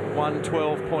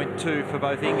 1:12.2 for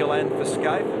both Ingall and for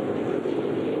Scaife.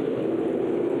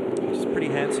 Which is pretty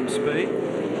handsome speed.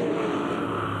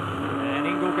 And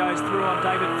Ingall goes through on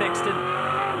David Thexton.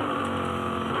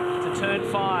 Turn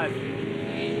 5.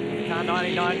 Car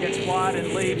 99 gets wide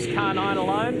and leaves car 9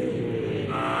 alone.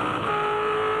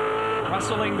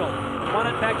 Russell Ingall won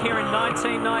it back here in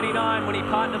 1999 when he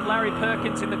partnered Larry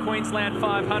Perkins in the Queensland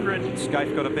 500.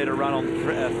 Scaife got a better run on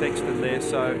Thexton there,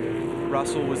 so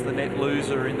Russell was the net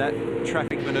loser in that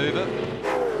traffic manoeuvre.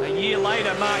 A year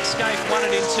later, Mark Scaife won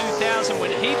it in 2000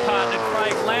 when he partnered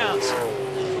Craig Lowndes.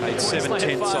 Made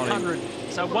 7/10 on him.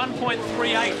 So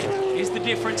 1.38 is the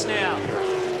difference now.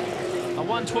 A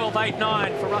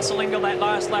 1:12.89 for Russell Ingall that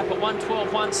last lap, a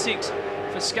 1:12.16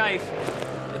 for Scaife.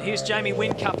 And here's Jamie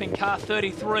Whincup in car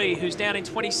 33, who's down in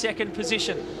 22nd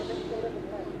position.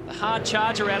 The hard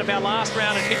charger out of our last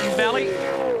round at Hidden Valley.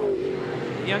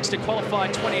 The youngster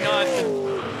qualified 29th and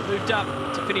moved up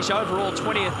to finish overall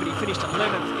 20th, but he finished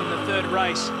 11th in the 3rd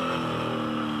race.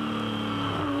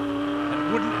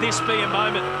 And wouldn't this be a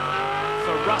moment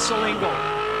for Russell Ingall?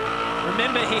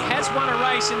 Remember, he has won a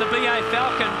race in the BA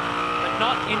Falcon,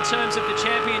 not in terms of the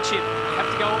championship. You have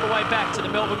to go all the way back to the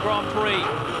Melbourne Grand Prix.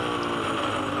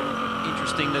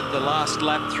 Interesting that the last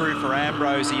lap through for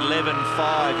Ambrose,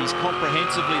 11.5. He's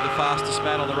comprehensively the fastest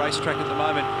man on the racetrack at the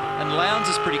moment. And Lowndes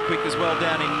is pretty quick as well,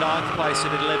 down in 9th place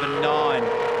at 11.9.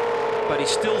 But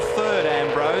he's still 3rd,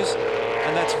 Ambrose,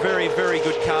 and that's very, very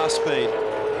good car speed.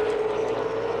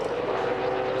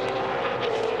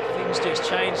 Things just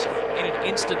change in an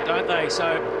instant, don't they?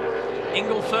 So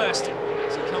Ingall first.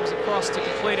 As he comes across to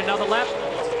complete another lap.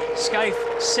 Scaife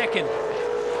 2nd.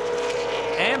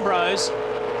 Ambrose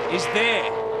is there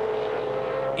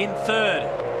in 3rd.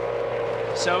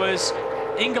 So as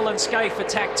Ingall and Scaife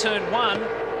attack turn 1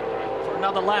 for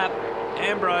another lap,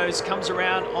 Ambrose comes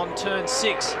around on turn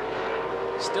 6.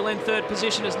 Still in 3rd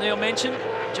position, as Neil mentioned.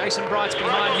 Jason Bright's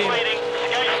behind him. Scaife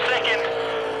 2nd,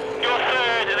 you're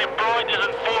 3rd, and then Bright is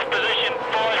in 4th position,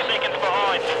 5 seconds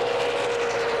behind.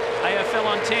 AFL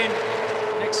on 10.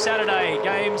 Next Saturday,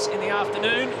 games in the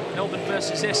afternoon. Melbourne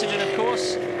versus Essendon, of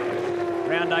course.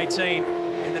 Round 18.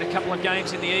 And then a couple of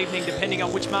games in the evening, depending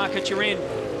on which market you're in.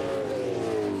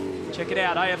 Check it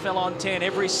out, AFL on 10,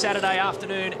 every Saturday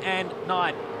afternoon and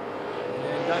night.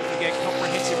 don't forget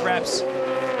comprehensive wraps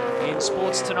in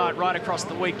sports tonight, right across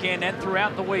the weekend and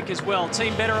throughout the week as well.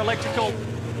 Team Better Electrical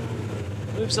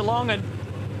moves along, and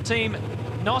Team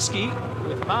Noski,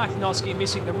 with Mark Noski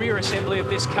missing the rear assembly of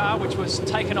this car, which was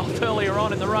taken off earlier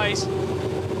on in the race,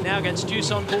 now gets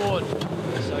Juice on board.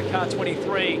 So car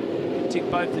 23 tick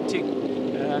both the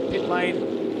pit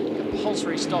lane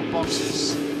compulsory stop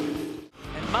boxes.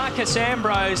 And Marcus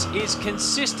Ambrose is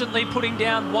consistently putting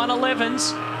down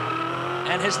 111s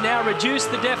and has now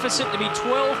reduced the deficit to be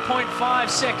 12.5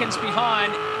 seconds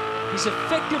behind. He's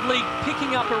effectively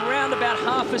picking up around about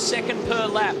half a second per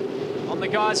lap on the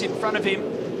guys in front of him.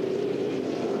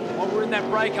 While we're in that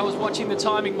break, I was watching the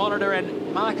timing monitor,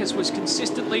 and Marcus was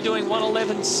consistently doing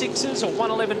 111.6s or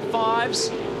 111.5s.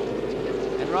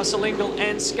 And Russell Ingall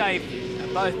and Scaife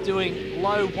are both doing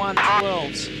low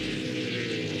 112s.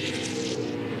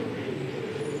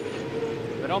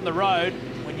 But on the road,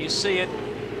 when you see it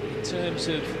in terms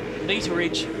of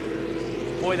meterage,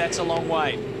 boy, that's a long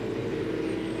way.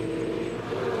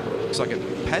 Looks like a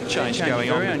pad change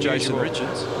going on with Jason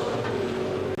Richards.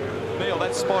 Neil,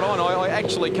 that's spot on. I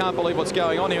actually can't believe what's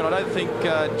going on here, and I don't think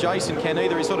Jason can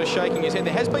either. He's sort of shaking his head.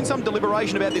 There has been some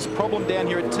deliberation about this problem down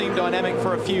here at Team Dynamic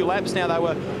for a few laps now. They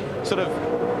were sort of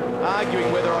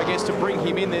arguing whether, I guess, to bring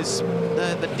him in. There's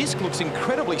the disc looks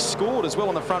incredibly scored as well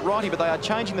on the front right here, but they are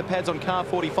changing the pads on car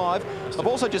 45. I've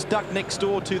also just ducked next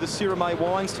door to the Sierra May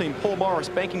Wines team. Paul Morris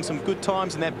banking some good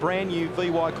times in that brand new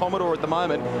VY Commodore at the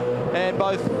moment. And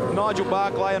both Nigel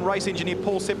Barclay and race engineer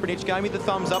Paul Sepranich gave me the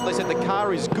thumbs up. They said the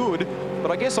car is good,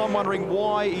 but I guess I'm wondering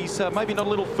why he's maybe not a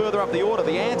little further up the order.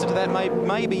 The answer to that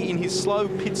may be in his slow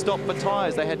pit stop for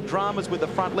tyres. They had dramas with the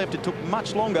front left. It took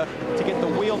much longer to get the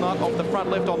wheel nut off the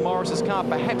front left on Morris's car.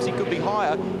 Perhaps he could be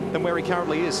higher than where he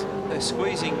currently is. They're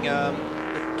squeezing the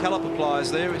caliper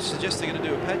pliers there, which suggests they're going to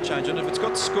do a pad change. And if it's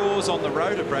got scores on the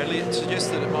rotor, Bradley, it suggests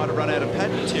that it might have run out of pad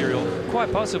material.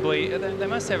 Quite possibly. They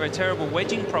must have a terrible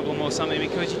wedging problem or something,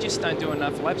 because you just don't do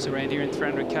enough laps around here in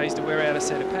 300 Ks to wear out a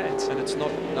set of pads. And it's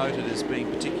not noted as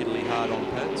being particularly hard on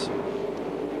pads.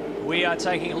 We are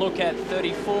taking a look at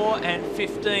 34 and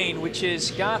 15, which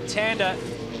is Garth Tander,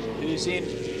 who's in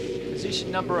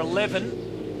position number 11.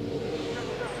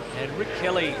 And Rick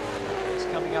Kelly is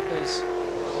coming up as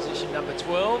position number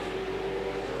 12.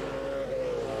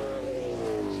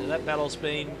 So that battle's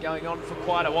been going on for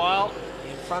quite a while.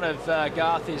 In front of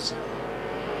Garth is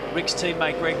Rick's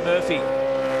teammate Greg Murphy.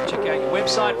 Check out your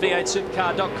website,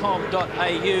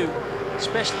 v8supercar.com.au,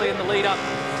 especially in the lead up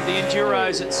to the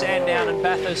Enduros at Sandown and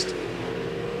Bathurst.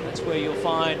 That's where you'll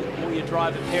find all your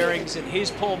driver pairings. And here's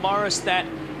Paul Morris that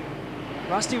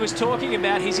Rusty was talking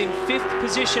about. He's in 5th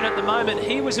position at the moment.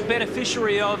 He was a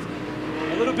beneficiary of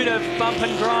a little bit of bump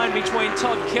and grind between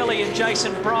Todd Kelly and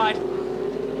Jason Bright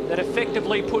that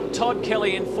effectively put Todd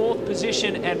Kelly in 4th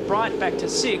position and Bright back to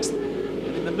 6th.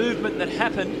 And in the movement that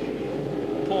happened,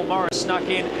 Paul Morris snuck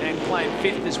in and claimed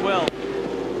 5th as well.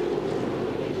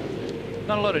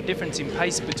 Not a lot of difference in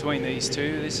pace between these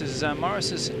two. This is Morris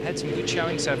has had some good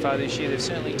showing so far this year. They've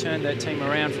certainly turned that team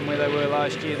around from where they were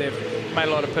last year. They've made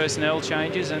a lot of personnel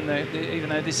changes, and even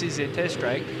though this is their test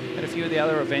track, at a few of the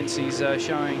other events, he's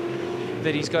showing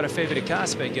that he's got a fair bit of car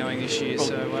speed going this year. Well,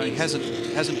 so he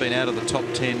hasn't been out of the top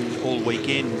 10 all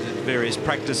weekend at various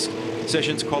practice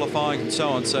sessions, qualifying and so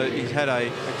on. So he's had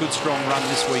a good strong run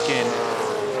this weekend.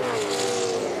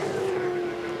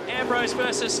 Ambrose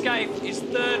versus Scaife is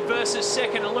 3rd versus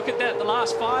 2nd. And look at that, the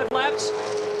last 5 laps,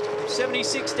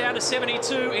 76 down to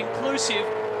 72 inclusive,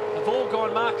 have all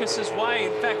gone Marcus's way.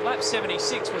 In fact, lap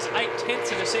 76 was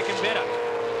 0.8 of a second better.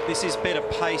 This is better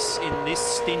pace in this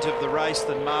stint of the race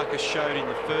than Marcus showed in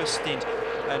the first stint.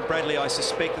 And Bradley, I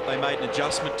suspect that they made an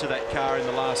adjustment to that car in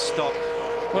the last stop.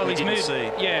 Well, he's moved.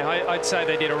 Yeah, I'd say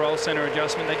they did a roll centre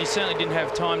adjustment. They just certainly didn't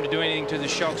have time to do anything to the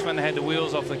shocks when they had the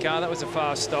wheels off the car. That was a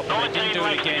fast stop, and they didn't do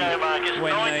it again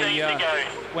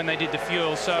when they did the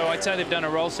fuel. So I'd say they've done a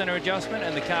roll centre adjustment,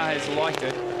 and the car has liked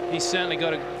it. He's certainly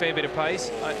got a fair bit of pace.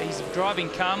 He's driving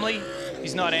calmly.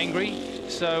 He's not angry,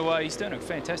 so he's doing a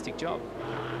fantastic job.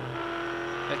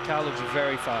 That car looks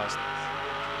very fast.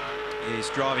 He's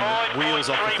driving the wheels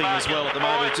off the thing as well at the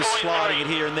moment, just sliding it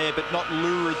here and there, but not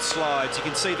lurid slides. You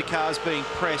can see the car's being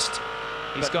pressed,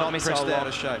 he's got missile pressed lock. out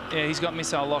of shape. Yeah, he's got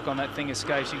missile lock on that thing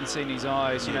escapes. You can see in his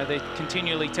eyes. You know, they're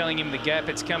continually telling him the gap,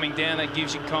 it's coming down. That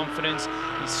gives you confidence.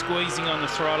 He's squeezing on the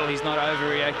throttle. He's not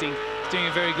overreacting. doing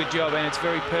a very good job, and it's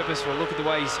very purposeful. Look at the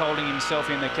way he's holding himself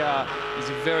in the car. He's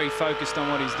very focused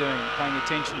on what he's doing, paying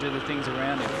attention to the things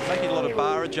around him. Making a lot of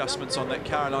bar adjustments on that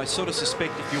car, and I sort of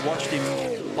suspect if you watched him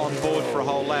on board for a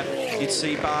whole lap, you'd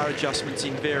see bar adjustments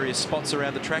in various spots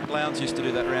around the track. Lowndes used to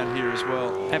do that around here as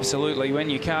well. Absolutely. When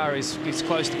your car is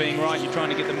close to being right, you're trying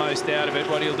to get the most out of it.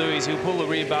 What he'll do is he'll pull the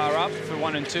rear bar up for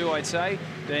 1 and 2, I'd say,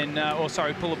 then,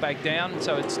 pull it back down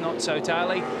so it's not so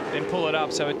taily, then pull it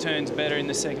up so it turns better in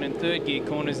the second and third gear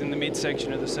corners in the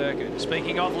midsection of the circuit.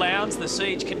 Speaking of Lowndes, the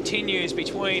siege continues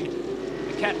between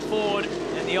the Cat Ford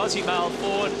and the Aussie Mail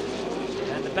Ford.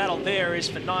 And the battle there is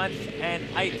for 9th and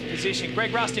 8th position.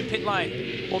 Greg Rust in pit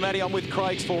lane. Well, Matty, I'm with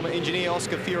Craig's former engineer,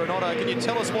 Oscar Fiorinotto. Can you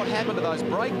tell us what happened to those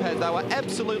brake pads? They were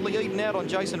absolutely eaten out on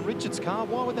Jason Richards' car.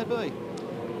 Why would that be?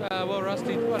 Well,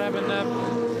 Rusty, what happened?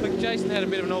 Look, Jason had a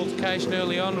bit of an altercation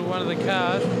early on with one of the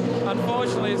cars.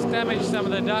 Unfortunately, it's damaged some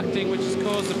of the ducting, which has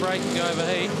caused the braking to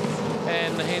overheat,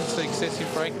 and hence the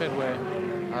excessive brake pad wear.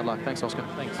 Hard luck. Thanks, Oscar.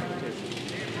 Thanks.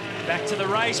 Back to the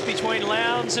race between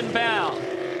Lowndes and Bow.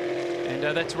 And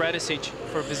that's Radicic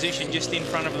for a position just in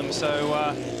front of them,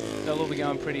 so they'll all be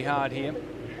going pretty hard here.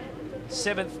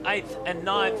 7th, 8th and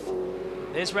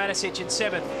 9th. There's Radicic in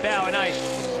 7th, Bow in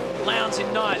 8th, Lowndes in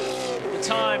 9th. The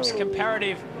times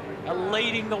comparative are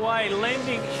leading the way,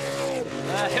 lending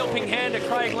a helping hand to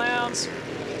Craig Lowndes.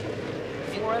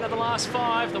 4 out of the last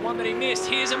 5, the one that he missed.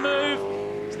 Here's a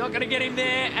move. He's not going to get him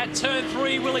there at turn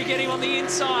 3. Will he get him on the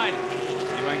inside?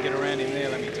 You won't get around him there,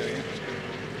 let me tell you.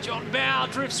 John Bow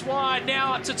drifts wide,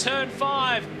 now up to turn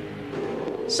 5.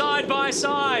 Side by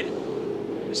side.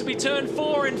 This will be turn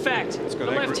 4, in fact. It's got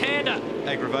the left-hander.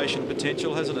 Aggravation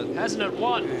potential, hasn't it? Hasn't it?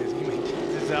 What?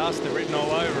 Disaster written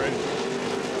all over it.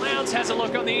 Lowndes has a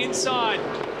look on the inside.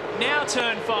 Now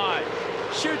turn 5.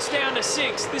 Shoots down to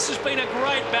 6. This has been a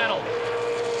great battle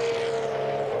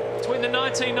between the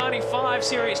 1995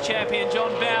 Series champion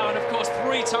John Bow and, of course,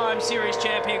 3-time Series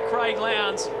champion Craig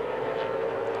Lowndes.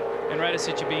 And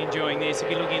Radicic would be enjoying this. He'd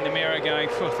be looking in the mirror going,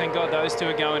 oh, thank God those two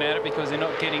are going at it because they're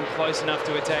not getting close enough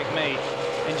to attack me.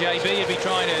 And JB would be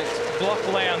trying to block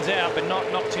Lowndes out, but not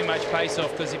knock too much pace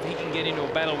off, because if he can get into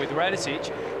a battle with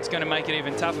Radicic, it's going to make it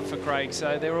even tougher for Craig.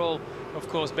 So they're all, of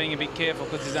course, being a bit careful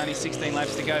because there's only 16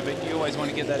 laps to go, but you always want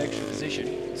to get that extra position.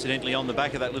 Incidentally, on the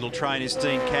back of that little train is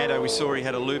Dean Canto. We saw he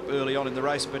had a loop early on in the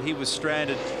race, but he was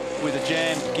stranded with a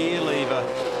jammed gear lever.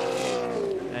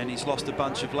 And he's lost a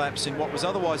bunch of laps in what was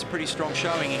otherwise a pretty strong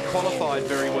showing. He qualified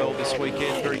very well this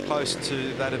weekend, very close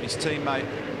to that of his teammate.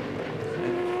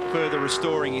 And further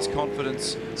restoring his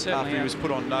confidence after he was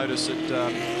put on notice at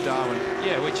Darwin.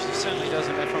 Yeah, which certainly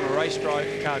doesn't, from a race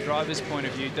car driver's point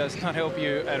of view, does not help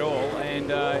you at all. And you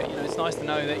know, it's nice to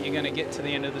know that you're going to get to the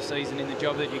end of the season in the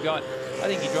job that you got. I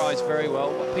think he drives very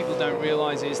well. What people don't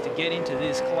realise is to get into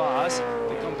this class,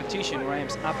 the competition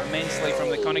ramps up immensely from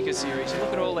the Konica series. You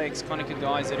look at all the ex-Konica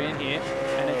guys that are in here,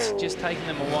 and it's just taken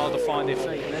them a while to find their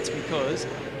feet, and that's because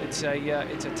it's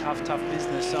a tough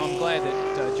business. So I'm glad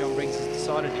that John Briggs has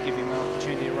decided to give him an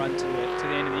opportunity to run to the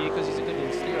end of the year, because he's a good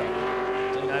little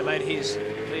steerer. Dino made his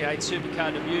V8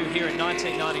 Supercar debut here in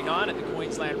 1999 at the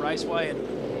Queensland Raceway,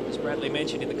 and as Bradley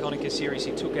mentioned, in the Konica series,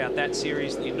 he took out that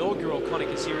series, the inaugural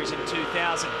Konica series in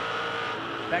 2000.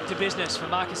 Back to business for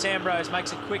Marcus Ambrose,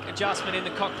 makes a quick adjustment in the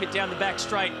cockpit down the back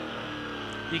straight.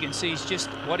 You can see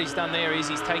what he's done there is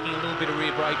he's taking a little bit of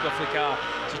rear brake off the car.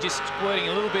 So just squirting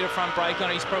a little bit of front brake on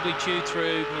it. He's probably chewed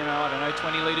through, you know, I don't know,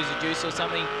 20 litres of juice or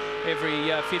something. Every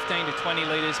 15 to 20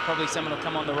 litres, probably someone will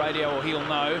come on the radio or he'll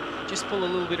know. Just pull a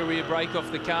little bit of rear brake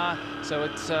off the car, so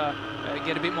it's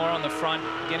get a bit more on the front,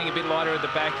 getting a bit lighter at the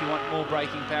back. You want more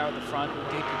braking power at the front,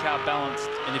 keep the car balanced.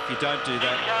 And if you don't do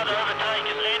that,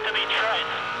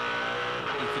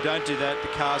 if you don't do that, the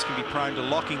cars can be prone to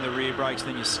locking the rear brakes,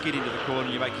 then you skid into the corner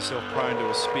and you make yourself prone to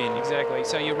a spin. Exactly.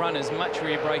 So you run as much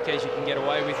rear brake as you can get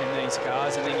away with in these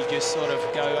cars, and then you just sort of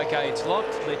go, okay, it's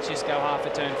locked, let's just go half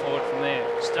a turn forward from there.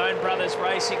 Stone Brothers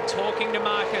Racing talking to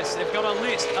Marcus. They've got a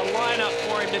list, a lineup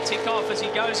for him to tick off as he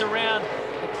goes around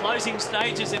the closing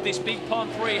stages of this Big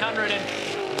Pond 300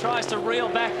 and tries to reel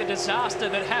back the disaster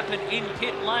that happened in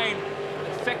pit lane,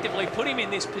 effectively put him in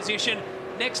this position.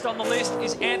 Next on the list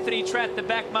is Anthony Tratt, the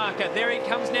back marker. There he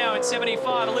comes now at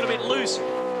 75, a little bit loose.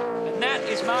 And that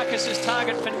is Marcus's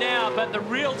target for now, but the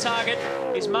real target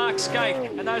is Mark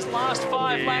Skaife. And those last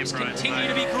 5 laps continue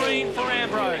to be green for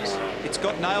Ambrose. It's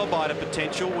got nail-biter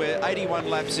potential. We're 81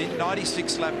 laps in,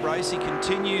 96-lap race. He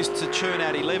continues to churn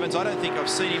out 11s. I don't think I've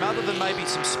seen him, other than maybe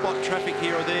some spot traffic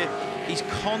here or there. He's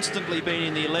constantly been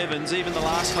in the 11s. Even the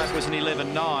last lap was an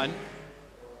 11.9.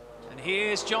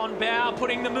 Here's John Bow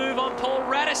putting the move on Paul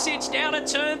Radicic down at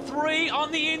turn 3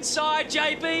 on the inside.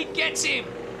 JB gets him.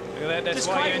 That's does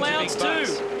why Craig he Lowndes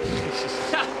earns too? a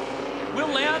big bucks. Will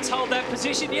Lowndes hold that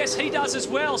position? Yes, he does as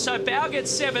well. So Bow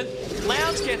gets 7th,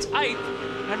 Lowndes gets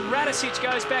 8th, and Radicic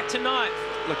goes back to 9th.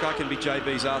 Look, I can be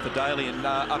JB's Arthur Daly and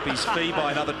up his fee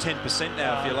by another 10%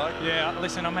 now, if you like. Yeah,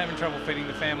 listen, I'm having trouble feeding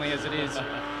the family as it is.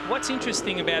 What's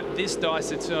interesting about this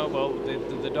dice itself, well,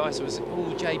 the dice was,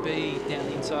 oh, JB down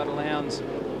the inside of Lowndes.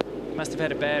 Must have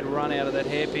had a bad run out of that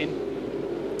hairpin.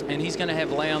 And he's going to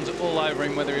have Lowndes all over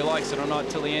him, whether he likes it or not,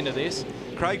 till the end of this.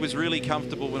 Craig was really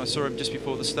comfortable when I saw him just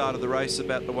before the start of the race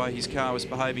about the way his car was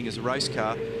behaving as a race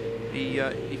car. He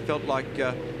felt like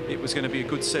it was going to be a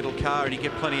good settled car, and he'd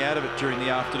get plenty out of it during the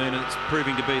afternoon, and it's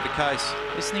proving to be the case.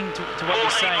 Listening to what you're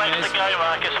saying, 14 laps to go,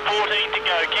 Marcus. 14 to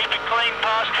go. Keep it clean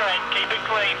past train. Keep it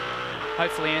clean.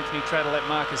 hopefully Anthony Trout will let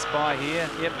Marcus by here.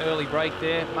 Yep, early break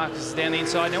there. Marcus is down the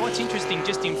inside. Now what's interesting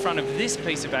just in front of this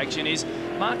piece of action is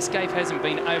Mark Scaife hasn't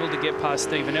been able to get past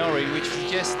Stephen Ellery, which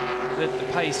suggests that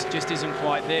the pace just isn't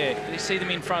quite there. You see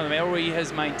them in front of them. Ellery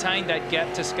has maintained that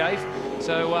gap to Scaife,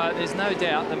 so there's no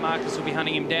doubt that Marcus will be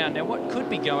hunting him down. Now what could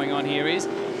be going on here is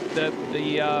the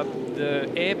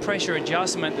air pressure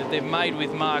adjustment that they've made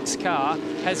with Mark's car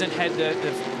hasn't had the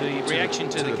reaction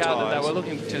to the car that they were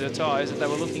looking to the tyres that they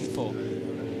were looking for.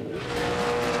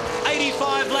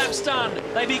 85 laps done.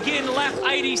 They begin lap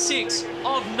 86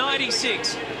 of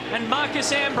 96. And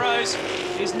Marcus Ambrose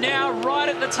is now right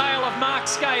at the tail of Mark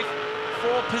Scaife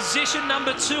for position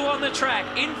number 2 on the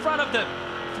track. In front of them,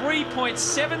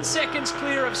 3.7 seconds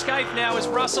clear of Scaife now is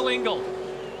Russell Ingall.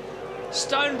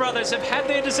 Stone Brothers have had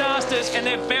their disasters and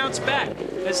they've bounced back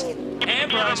as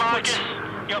Ambrose puts...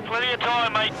 Got plenty of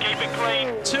time, mate. Keep it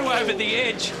clean. 2 over the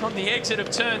edge on the exit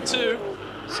of turn 2.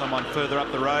 Someone further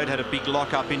up the road had a big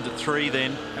lock up into 3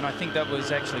 then. And I think that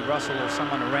was actually Russell or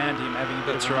someone around him having a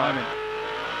bit of a moment.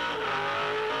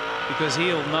 Because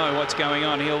he'll know what's going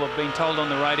on. He'll have been told on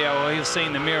the radio, or he'll see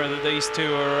in the mirror that these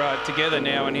two are together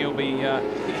now, and he'll be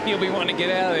wanting to get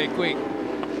out of there quick.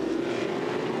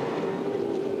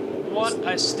 What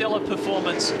a stellar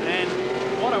performance, and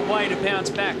what a way to bounce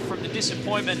back from the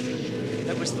disappointment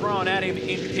that was thrown at him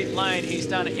in pit lane. He's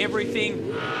done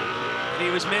everything he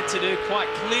was meant to do. Quite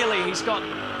clearly, he's got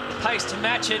the pace to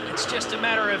match it. It's just a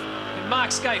matter of, can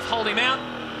Mark Scaife hold him out?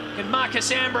 Can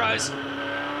Marcus Ambrose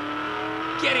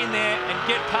get in there and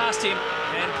get past him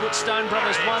and put Stone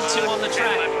Brothers 1-2 on the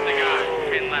track?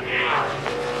 10 laps to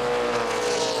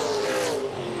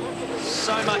go.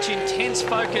 So much intense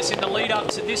focus in the lead up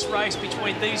to this race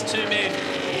between these two men.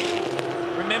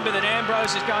 Remember that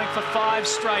Ambrose is going for 5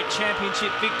 straight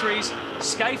championship victories.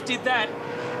 Scaife did that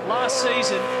last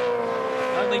season.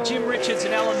 Only Jim Richards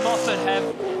and Alan Moffat have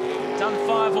done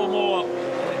 5 or more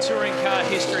in the touring car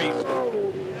history.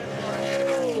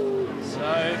 So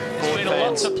there's been a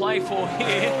lot to play for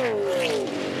here.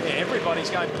 Yeah, everybody's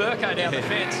going Burko down the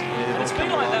fence. And it's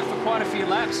been like that for quite a few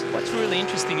laps. What's really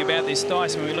interesting about this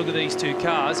dice when we look at these two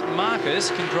cars, Marcus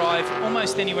can drive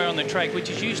almost anywhere on the track, which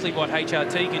is usually what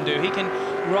HRT can do. He can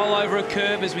roll over a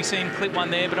curve, as we see him clip one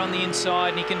there, but on the inside,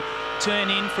 and he can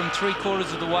turn in from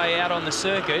 3/4 of the way out on the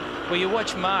circuit, where you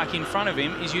watch Mark in front of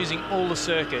him is using all the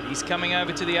circuit. He's coming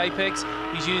over to the apex,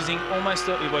 he's using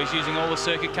he's using all the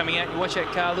circuit coming out. You watch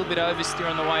that car a little bit oversteer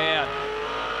on the way out.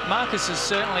 Marcus has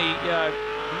certainly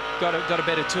got a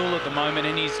better tool at the moment,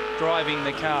 and he's driving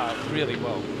the car really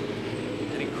well.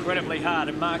 And incredibly hard,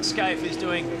 and Mark Scaife is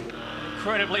doing an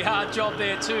incredibly hard job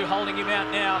there too, holding him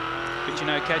out now. But you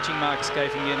know, catching Mark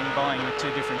Scaife and getting by him are 2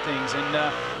 different things,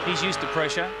 and he's used to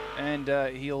pressure, and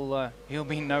he'll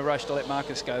be in no rush to let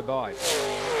Marcus go by.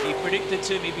 He predicted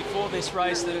to me before this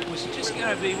race that it was just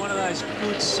going to be one of those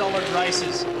good, solid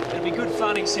races. It'll be good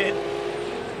fun, he said.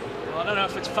 Well, I don't know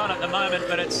if it's fun at the moment,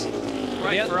 but it's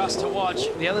great for us to watch.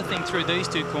 The other thing through these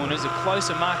 2 corners, the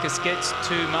closer Marcus gets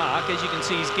to Mark, as you can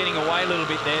see, he's getting away a little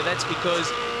bit there. That's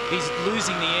because he's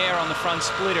losing the air on the front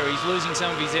splitter. He's losing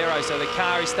some of his aero, so the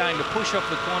car is starting to push off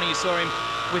the corner. You saw him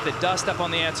with the dust up on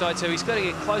the outside, so he's got to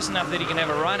get close enough that he can have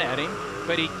a run at him.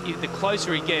 But the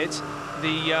closer he gets,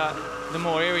 the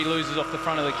more air he loses off the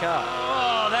front of the car.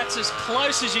 Oh, that's as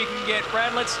close as you can get,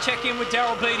 Brad. Let's check in with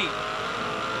Daryl Beattie.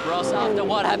 Ross, after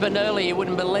what happened earlier, you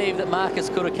wouldn't believe that Marcus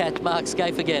could have catch Mark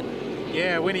Scaife again.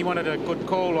 Yeah, when he wanted a good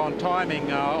call on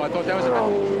timing, I thought that was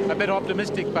a bit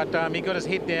optimistic, but he got his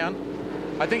head down.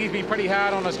 I think he's been pretty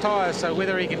hard on his tyres, so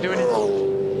whether he can do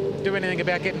anything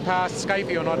about getting past Scaife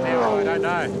or not now, I don't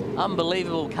know.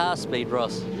 Unbelievable car speed,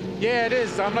 Ross. Yeah, it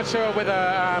is. I'm not sure whether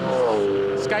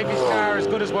Scaife's car is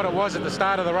as good as what it was at the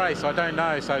start of the race. I don't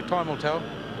know, so time will tell.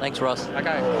 Thanks, Ross.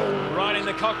 Okay. Right in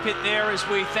the cockpit there as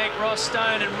we thank Ross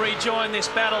Stone and rejoin this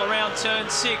battle around turn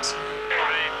 6.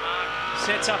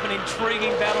 Sets up an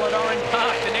intriguing battle at Orange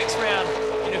Park the next round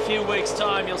In a few weeks'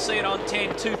 time, you'll see it on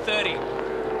 10,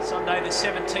 2:30, Sunday the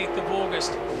 17th of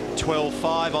August.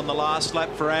 12.5 on the last lap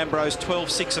for Ambrose,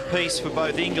 12.6 apiece for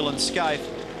both Ingle and Scaife.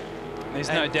 There's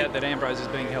no doubt that Ambrose is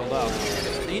being held up.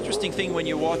 The interesting thing when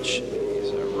you watch, there's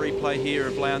a replay here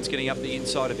of Lowndes getting up the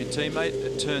inside of your teammate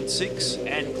at turn 6.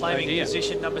 And claiming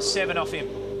position number 7 off him.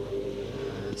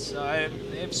 So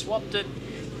they've swapped it.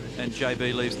 And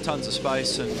JB leaves tons of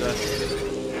space, and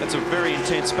that's a very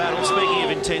intense battle. Speaking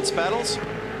of intense battles,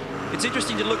 it's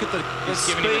interesting to look at the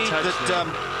speed that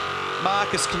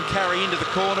Marcus can carry into the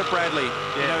corner, Bradley.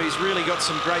 You know, he's really got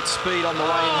some great speed on the way.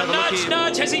 Have a look here.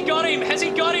 Nudge, has he got him? Has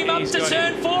he got him up to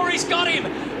turn 4? He's got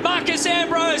him. Marcus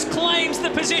Ambrose claims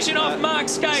the position off Mark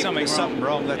Scaife. Something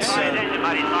wrong. That's and a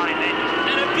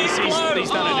big blow. He's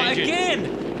done an engine.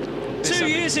 Again. 2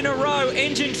 years in a row,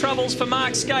 engine troubles for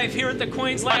Mark Scaife here at the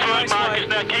Queensland Raceway.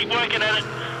 Now keep working at it.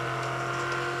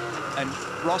 And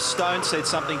Ross Stone said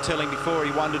something telling before.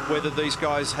 He wondered whether these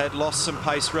guys had lost some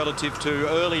pace relative to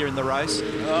earlier in the race.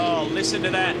 Oh, listen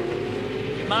to that.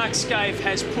 Mark Scaife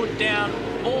has put down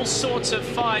all sorts of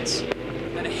fights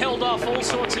and held off all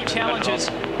sorts of challenges.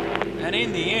 And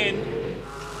in the end,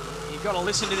 you've got to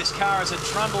listen to this car as it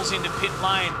trundles into pit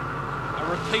lane. A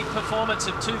repeat performance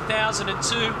of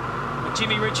 2002.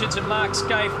 Jimmy Richards and Mark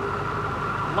Scaife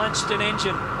lunched an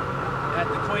engine at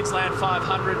the Queensland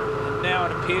 500, and now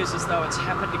it appears as though it's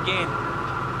happened again.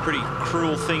 Pretty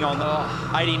cruel thing on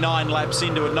 89 laps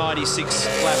into a 96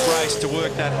 lap race to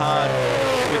work that hard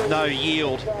with no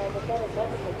yield.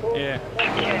 Yeah.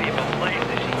 Can you believe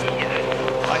this year?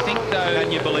 I think though...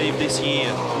 Can you believe this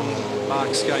year?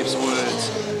 Mark Scaife's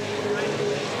words.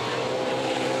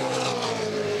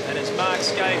 And it's Mark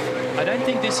Scaife. I don't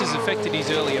think this has affected his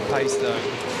earlier pace, though.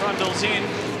 Trundles in,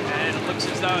 and it looks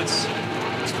as though it's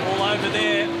all over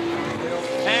there.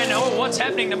 And, oh, what's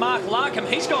happening to Mark Larkham?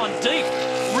 He's gone deep,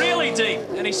 really deep,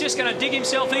 and he's just going to dig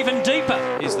himself even deeper.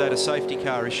 Is that a safety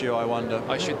car issue, I wonder?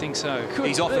 I should think so.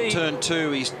 He's off at turn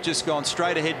 2. He's just gone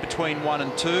straight ahead between 1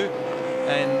 and 2.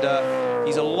 And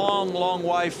he's a long, long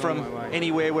way from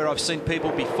anywhere where I've seen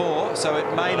people before, so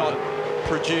it may not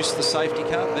produce the safety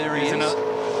car. There he is.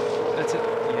 That's it.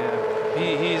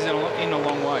 He is in a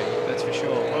long way, that's for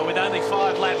sure. Well, with only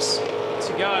 5 laps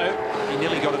to go. He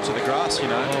nearly got it to the grass, you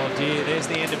know. Oh, dear, there's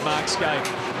the end of Mark Scaife.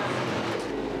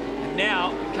 And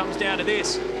now it comes down to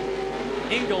this.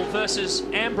 Ingle versus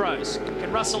Ambrose.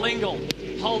 Can Russell Ingle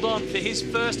hold on for his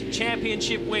first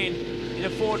championship win in a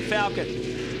Ford Falcon?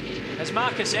 Has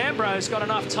Marcus Ambrose got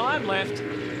enough time left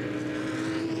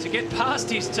to get past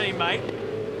his teammate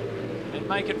and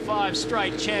make it 5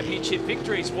 straight championship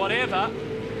victories? Whatever.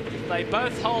 They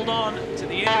both hold on to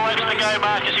the end of the race. To go,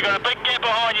 Marcus. You've got a big gap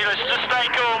behind you. Just stay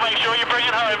cool. Make sure you bring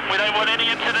it home. We don't want any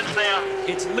incidents now.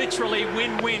 It's literally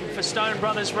win-win for Stone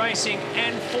Brothers Racing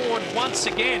and Ford once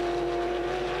again.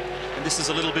 And this is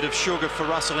a little bit of sugar for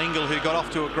Russell Ingle, who got off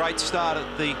to a great start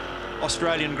at the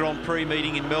Australian Grand Prix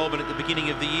meeting in Melbourne at the beginning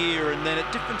of the year, and then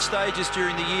at different stages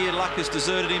during the year, luck has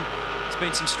deserted him. There's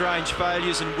been some strange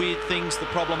failures and weird things. The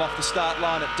problem off the start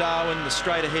line at Darwin, the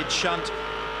straight ahead shunt,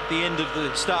 the end of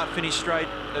the start-finish straight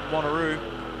at Wanneroo,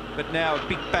 but now a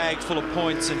big bag full of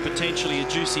points and potentially a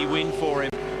juicy win for him.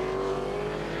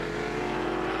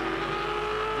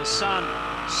 The sun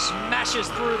smashes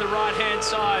through the right-hand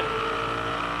side.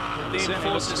 The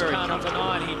enforcers can't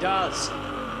deny he does.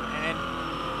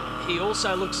 And he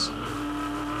also looks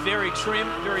very trim,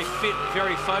 very fit,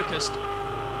 very focused.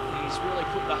 He's really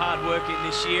put the hard work in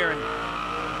this year, and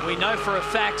we know for a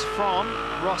fact from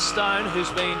Ross Stone,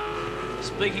 who's been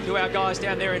speaking to our guys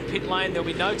down there in pit lane, there'll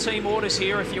be no team orders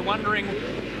here. If you're wondering,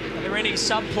 are there any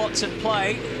subplots at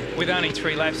play? With only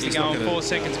 3 laps to go and 4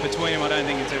 seconds between them, I don't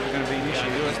think it's ever going to be an issue.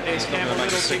 There's Campbell,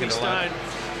 Little, Jimmy Stone.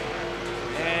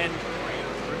 And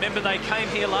remember, they came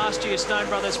here last year, Stone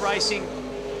Brothers Racing.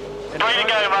 3 to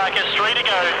go, Marcus, 3 to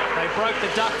go. They broke the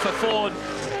duck for Ford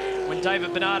when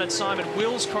David Bernard and Simon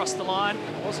Wills crossed the line.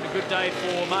 It wasn't a good day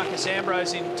for Marcus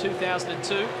Ambrose in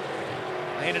 2002.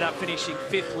 They ended up finishing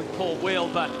 5th with Paul Wheel,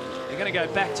 but they're going to go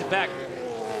back-to-back.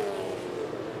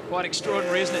 Quite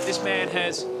extraordinary, isn't it? This man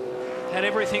has had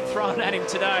everything thrown at him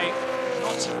today,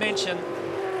 not to mention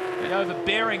the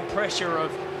overbearing pressure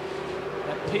of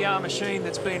that PR machine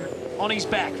that's been on his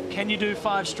back. Can you do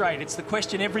 5 straight? It's the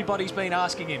question everybody's been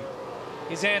asking him.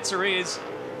 His answer is,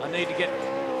 I need to get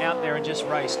out there and just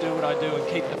race, do what I do and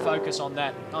keep the focus on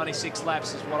that. 96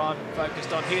 laps is what I'm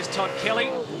focused on. Here's Todd Kelly.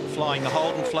 Flying the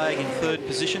Holden flag in 3rd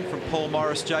position from Paul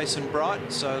Morris, Jason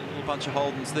Bright. So a little bunch of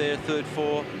Holdens there, 3rd,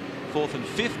 4th and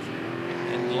 5th.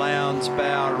 And Lowndes,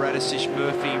 Bauer, Radisish,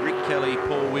 Murphy, Rick Kelly,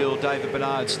 Paul Wheel, David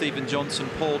Bernard, Stephen Johnson,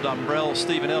 Paul Dumbrell,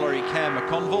 Stephen Ellery, Cam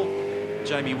McConville.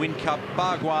 Jamie Whincup,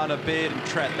 Bargwanna, Baird and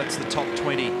Tratt. That's the top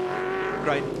 20.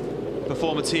 Great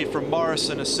performance here from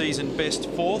Morrison, a season best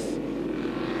 4th.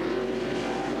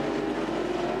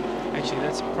 Actually,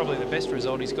 that's probably the best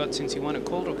result he's got since he won at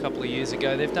Calder a couple of years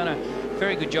ago. They've done a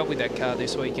very good job with that car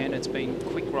this weekend. It's been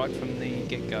quick right from the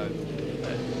get-go.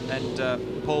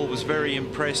 And Paul was very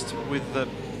impressed with the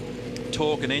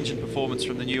torque and engine performance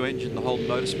from the new engine, the Holden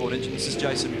Motorsport engine. This is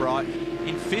Jason Bright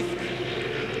in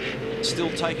 5th,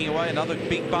 still taking away another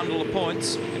big bundle of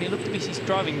points. And he looked to be, he's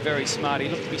driving very smart. He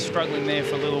looked to be struggling there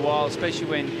for a little while, especially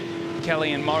when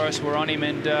Kelly and Morris were on him,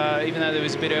 and even though there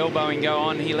was a bit of elbowing go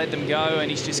on, he let them go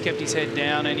and he's just kept his head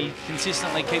down, and he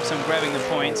consistently keeps on grabbing the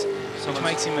points, which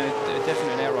makes him a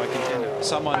definite outright contender.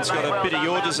 Someone's got a bit of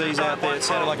your disease out there. It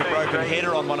sounded like a broken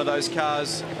header on one of those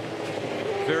cars.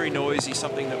 Very noisy,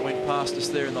 something that went past us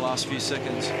there in the last few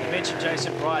seconds. You mentioned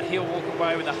Jason Bright. He'll walk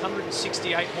away with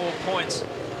 168 more points.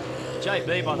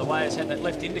 JB, by the way, has had that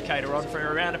left indicator on for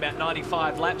around about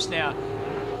 95 laps now.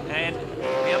 And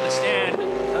we understand,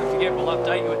 don't forget, we'll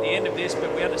update you at the end of this,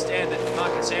 but we understand that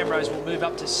Marcus Ambrose will move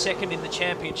up to 2nd in the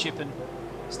championship and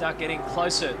start getting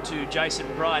closer to Jason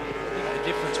Bright. I think the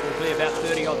difference will be about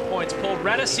 30-odd points. Paul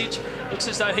Radicic looks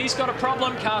as though he's got a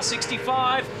problem. Car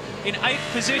 65 in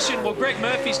 8th position. Well, Greg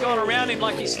Murphy's gone around him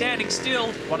like he's standing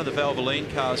still. One of the Valvoline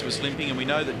cars was limping, and we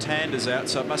know that Tander's out,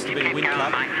 so it must have been a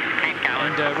Whincup.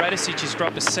 And Radicic has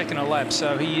dropped a 2nd a lap,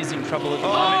 so he is in trouble at the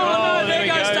moment. Oh, no, there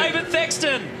goes David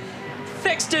Thexton.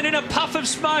 Thexton in a puff of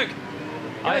smoke.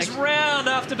 Goes round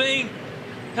after being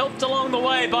helped along the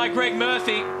way by Greg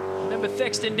Murphy. Remember,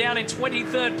 Thexton down in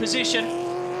 23rd position.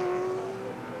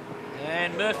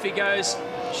 And Murphy goes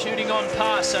shooting on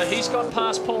past, so he's got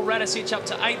past Paul Radicic up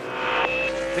to 8th.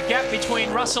 The gap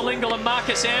between Russell Ingall and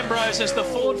Marcus Ambrose as the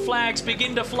Ford flags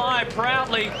begin to fly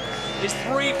proudly is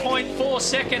 3.4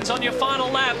 seconds on your final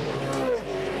lap.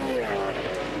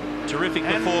 Terrific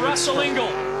performance. And Russell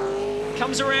Ingall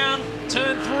comes around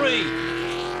turn 3.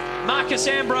 Marcus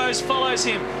Ambrose follows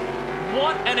him.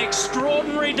 What an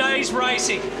extraordinary day's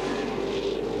racing.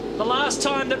 The last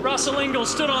time that Russell Ingall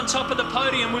stood on top of the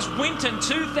podium was Winton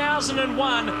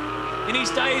 2001 in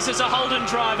his days as a Holden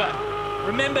driver.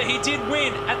 Remember, he did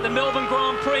win at the Melbourne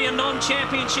Grand Prix, a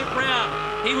non-championship round.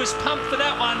 He was pumped for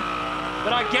that one,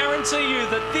 but I guarantee you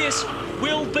that this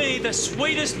will be the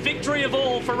sweetest victory of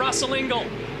all for Russell Ingall.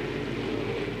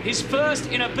 His first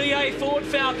in a BA Ford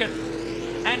Falcon,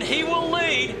 and he will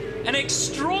lead an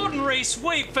extraordinary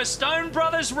sweep for Stone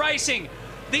Brothers Racing.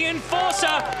 The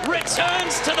Enforcer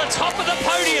returns to the top of the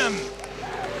podium.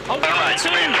 A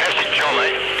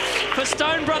 1-2 for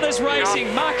Stone Brothers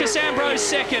Racing. Marcus Ambrose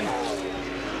 2nd.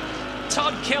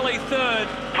 Todd Kelly 3rd.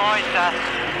 Boys,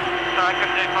 sorry I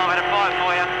couldn't do 5 out of 5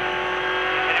 for you.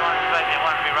 Anyone expect me, it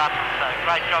won't be rough, so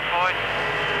great job, boys.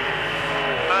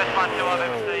 First 1-2 I've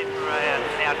ever seen for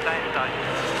our team, so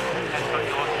that's got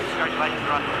yours. Congratulations,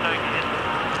 Russell, too. You just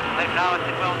let him know I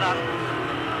said well done.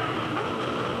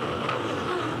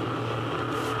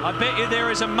 I bet you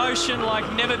there is emotion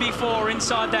like never before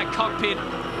inside that cockpit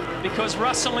because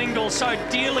Russell Ingall so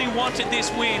dearly wanted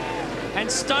this win, and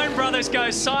Stone Brothers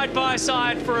go side by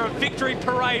side for a victory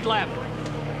parade lap.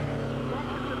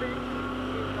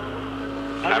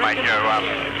 No, mate,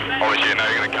 obviously you know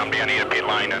you're going to come down here to pit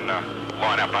lane and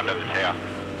line up under the tower.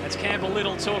 That's Campbell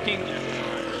Little talking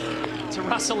to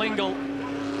Russell Ingall.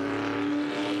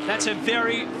 That's a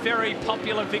very, very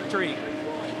popular victory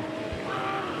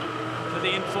for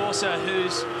the Enforcer,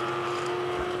 who's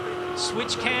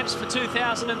switched camps for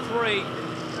 2003.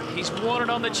 He's worn it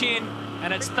on the chin,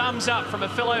 and it's thumbs up from a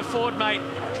fellow Ford mate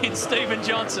in Stephen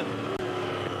Johnson.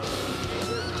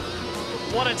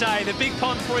 What a day. The Big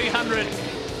Pond 300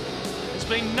 has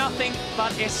been nothing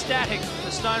but ecstatic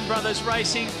for Stone Brothers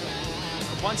Racing.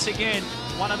 Once again,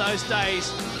 one of those days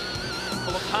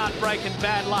full of heartbreak and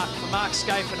bad luck for Mark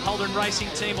Scaife and Holden Racing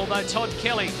Team, although Todd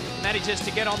Kelly manages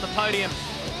to get on the podium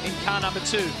in car number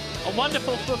 2. A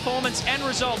wonderful performance and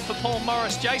result for Paul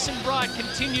Morris. Jason Bright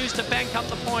continues to bank up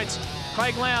the points.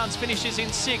 Craig Lowndes finishes in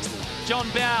 6th. John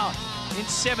Bowe in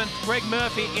 7th. Greg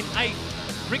Murphy in 8th.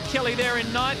 Rick Kelly there in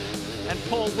 9th. And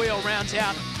Paul Wheel rounds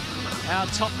out our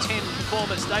top 10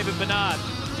 performance. David Bernard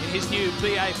in his new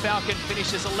BA Falcon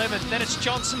finishes 11th. Then it's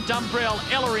Johnson, Dumbrell,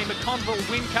 Ellery, McConville,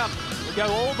 Whincup. We'll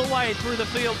go all the way through the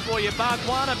field for you.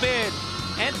 Bargwanna, Baird,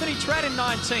 Anthony Tratt in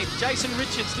 19th. Jason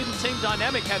Richards. Didn't Team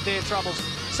Dynamic have their troubles?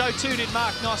 So too did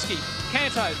Mark Noske.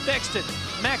 Canto, Thexton,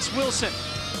 Max Wilson.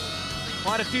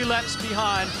 Quite a few laps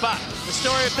behind, but the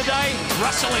story of the day,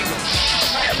 Russell Ingall.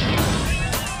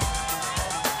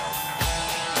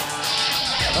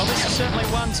 Well, this is certainly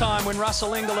one time when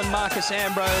Russell Ingall and Marcus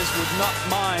Ambrose would not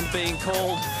mind being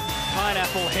called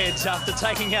pineapple heads after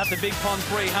taking out the Big Pond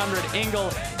 300.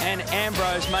 Ingle and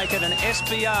Ambrose make it an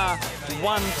SBR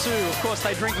 1-2. Of course,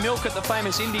 they drink milk at the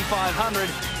famous Indy 500.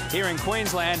 Here in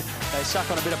Queensland, they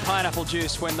suck on a bit of pineapple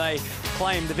juice when they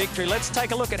claim the victory. Let's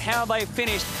take a look at how they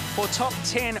finished for top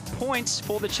 10 points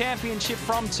for the championship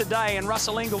from today. And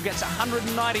Russell Ingle gets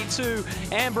 192.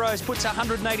 Ambrose puts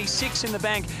 186 in the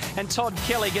bank. And Todd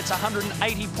Kelly gets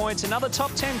 180 points. Another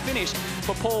top 10 finish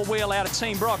for Paul Wheel out of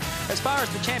Team Brock. As far as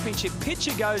the championship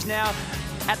picture goes now,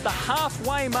 at the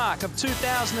halfway mark of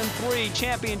 2003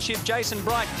 championship, Jason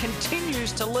Bright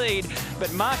continues to lead,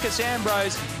 but Marcus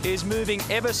Ambrose is moving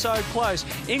ever so close.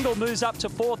 Ingle moves up to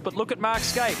 4th, but look at Mark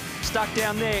Scape, stuck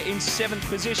down there in 7th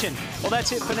position. Well,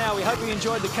 that's it for now. We hope you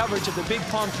enjoyed the coverage of the Big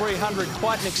Pond 300.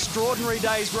 Quite an extraordinary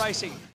day's racing.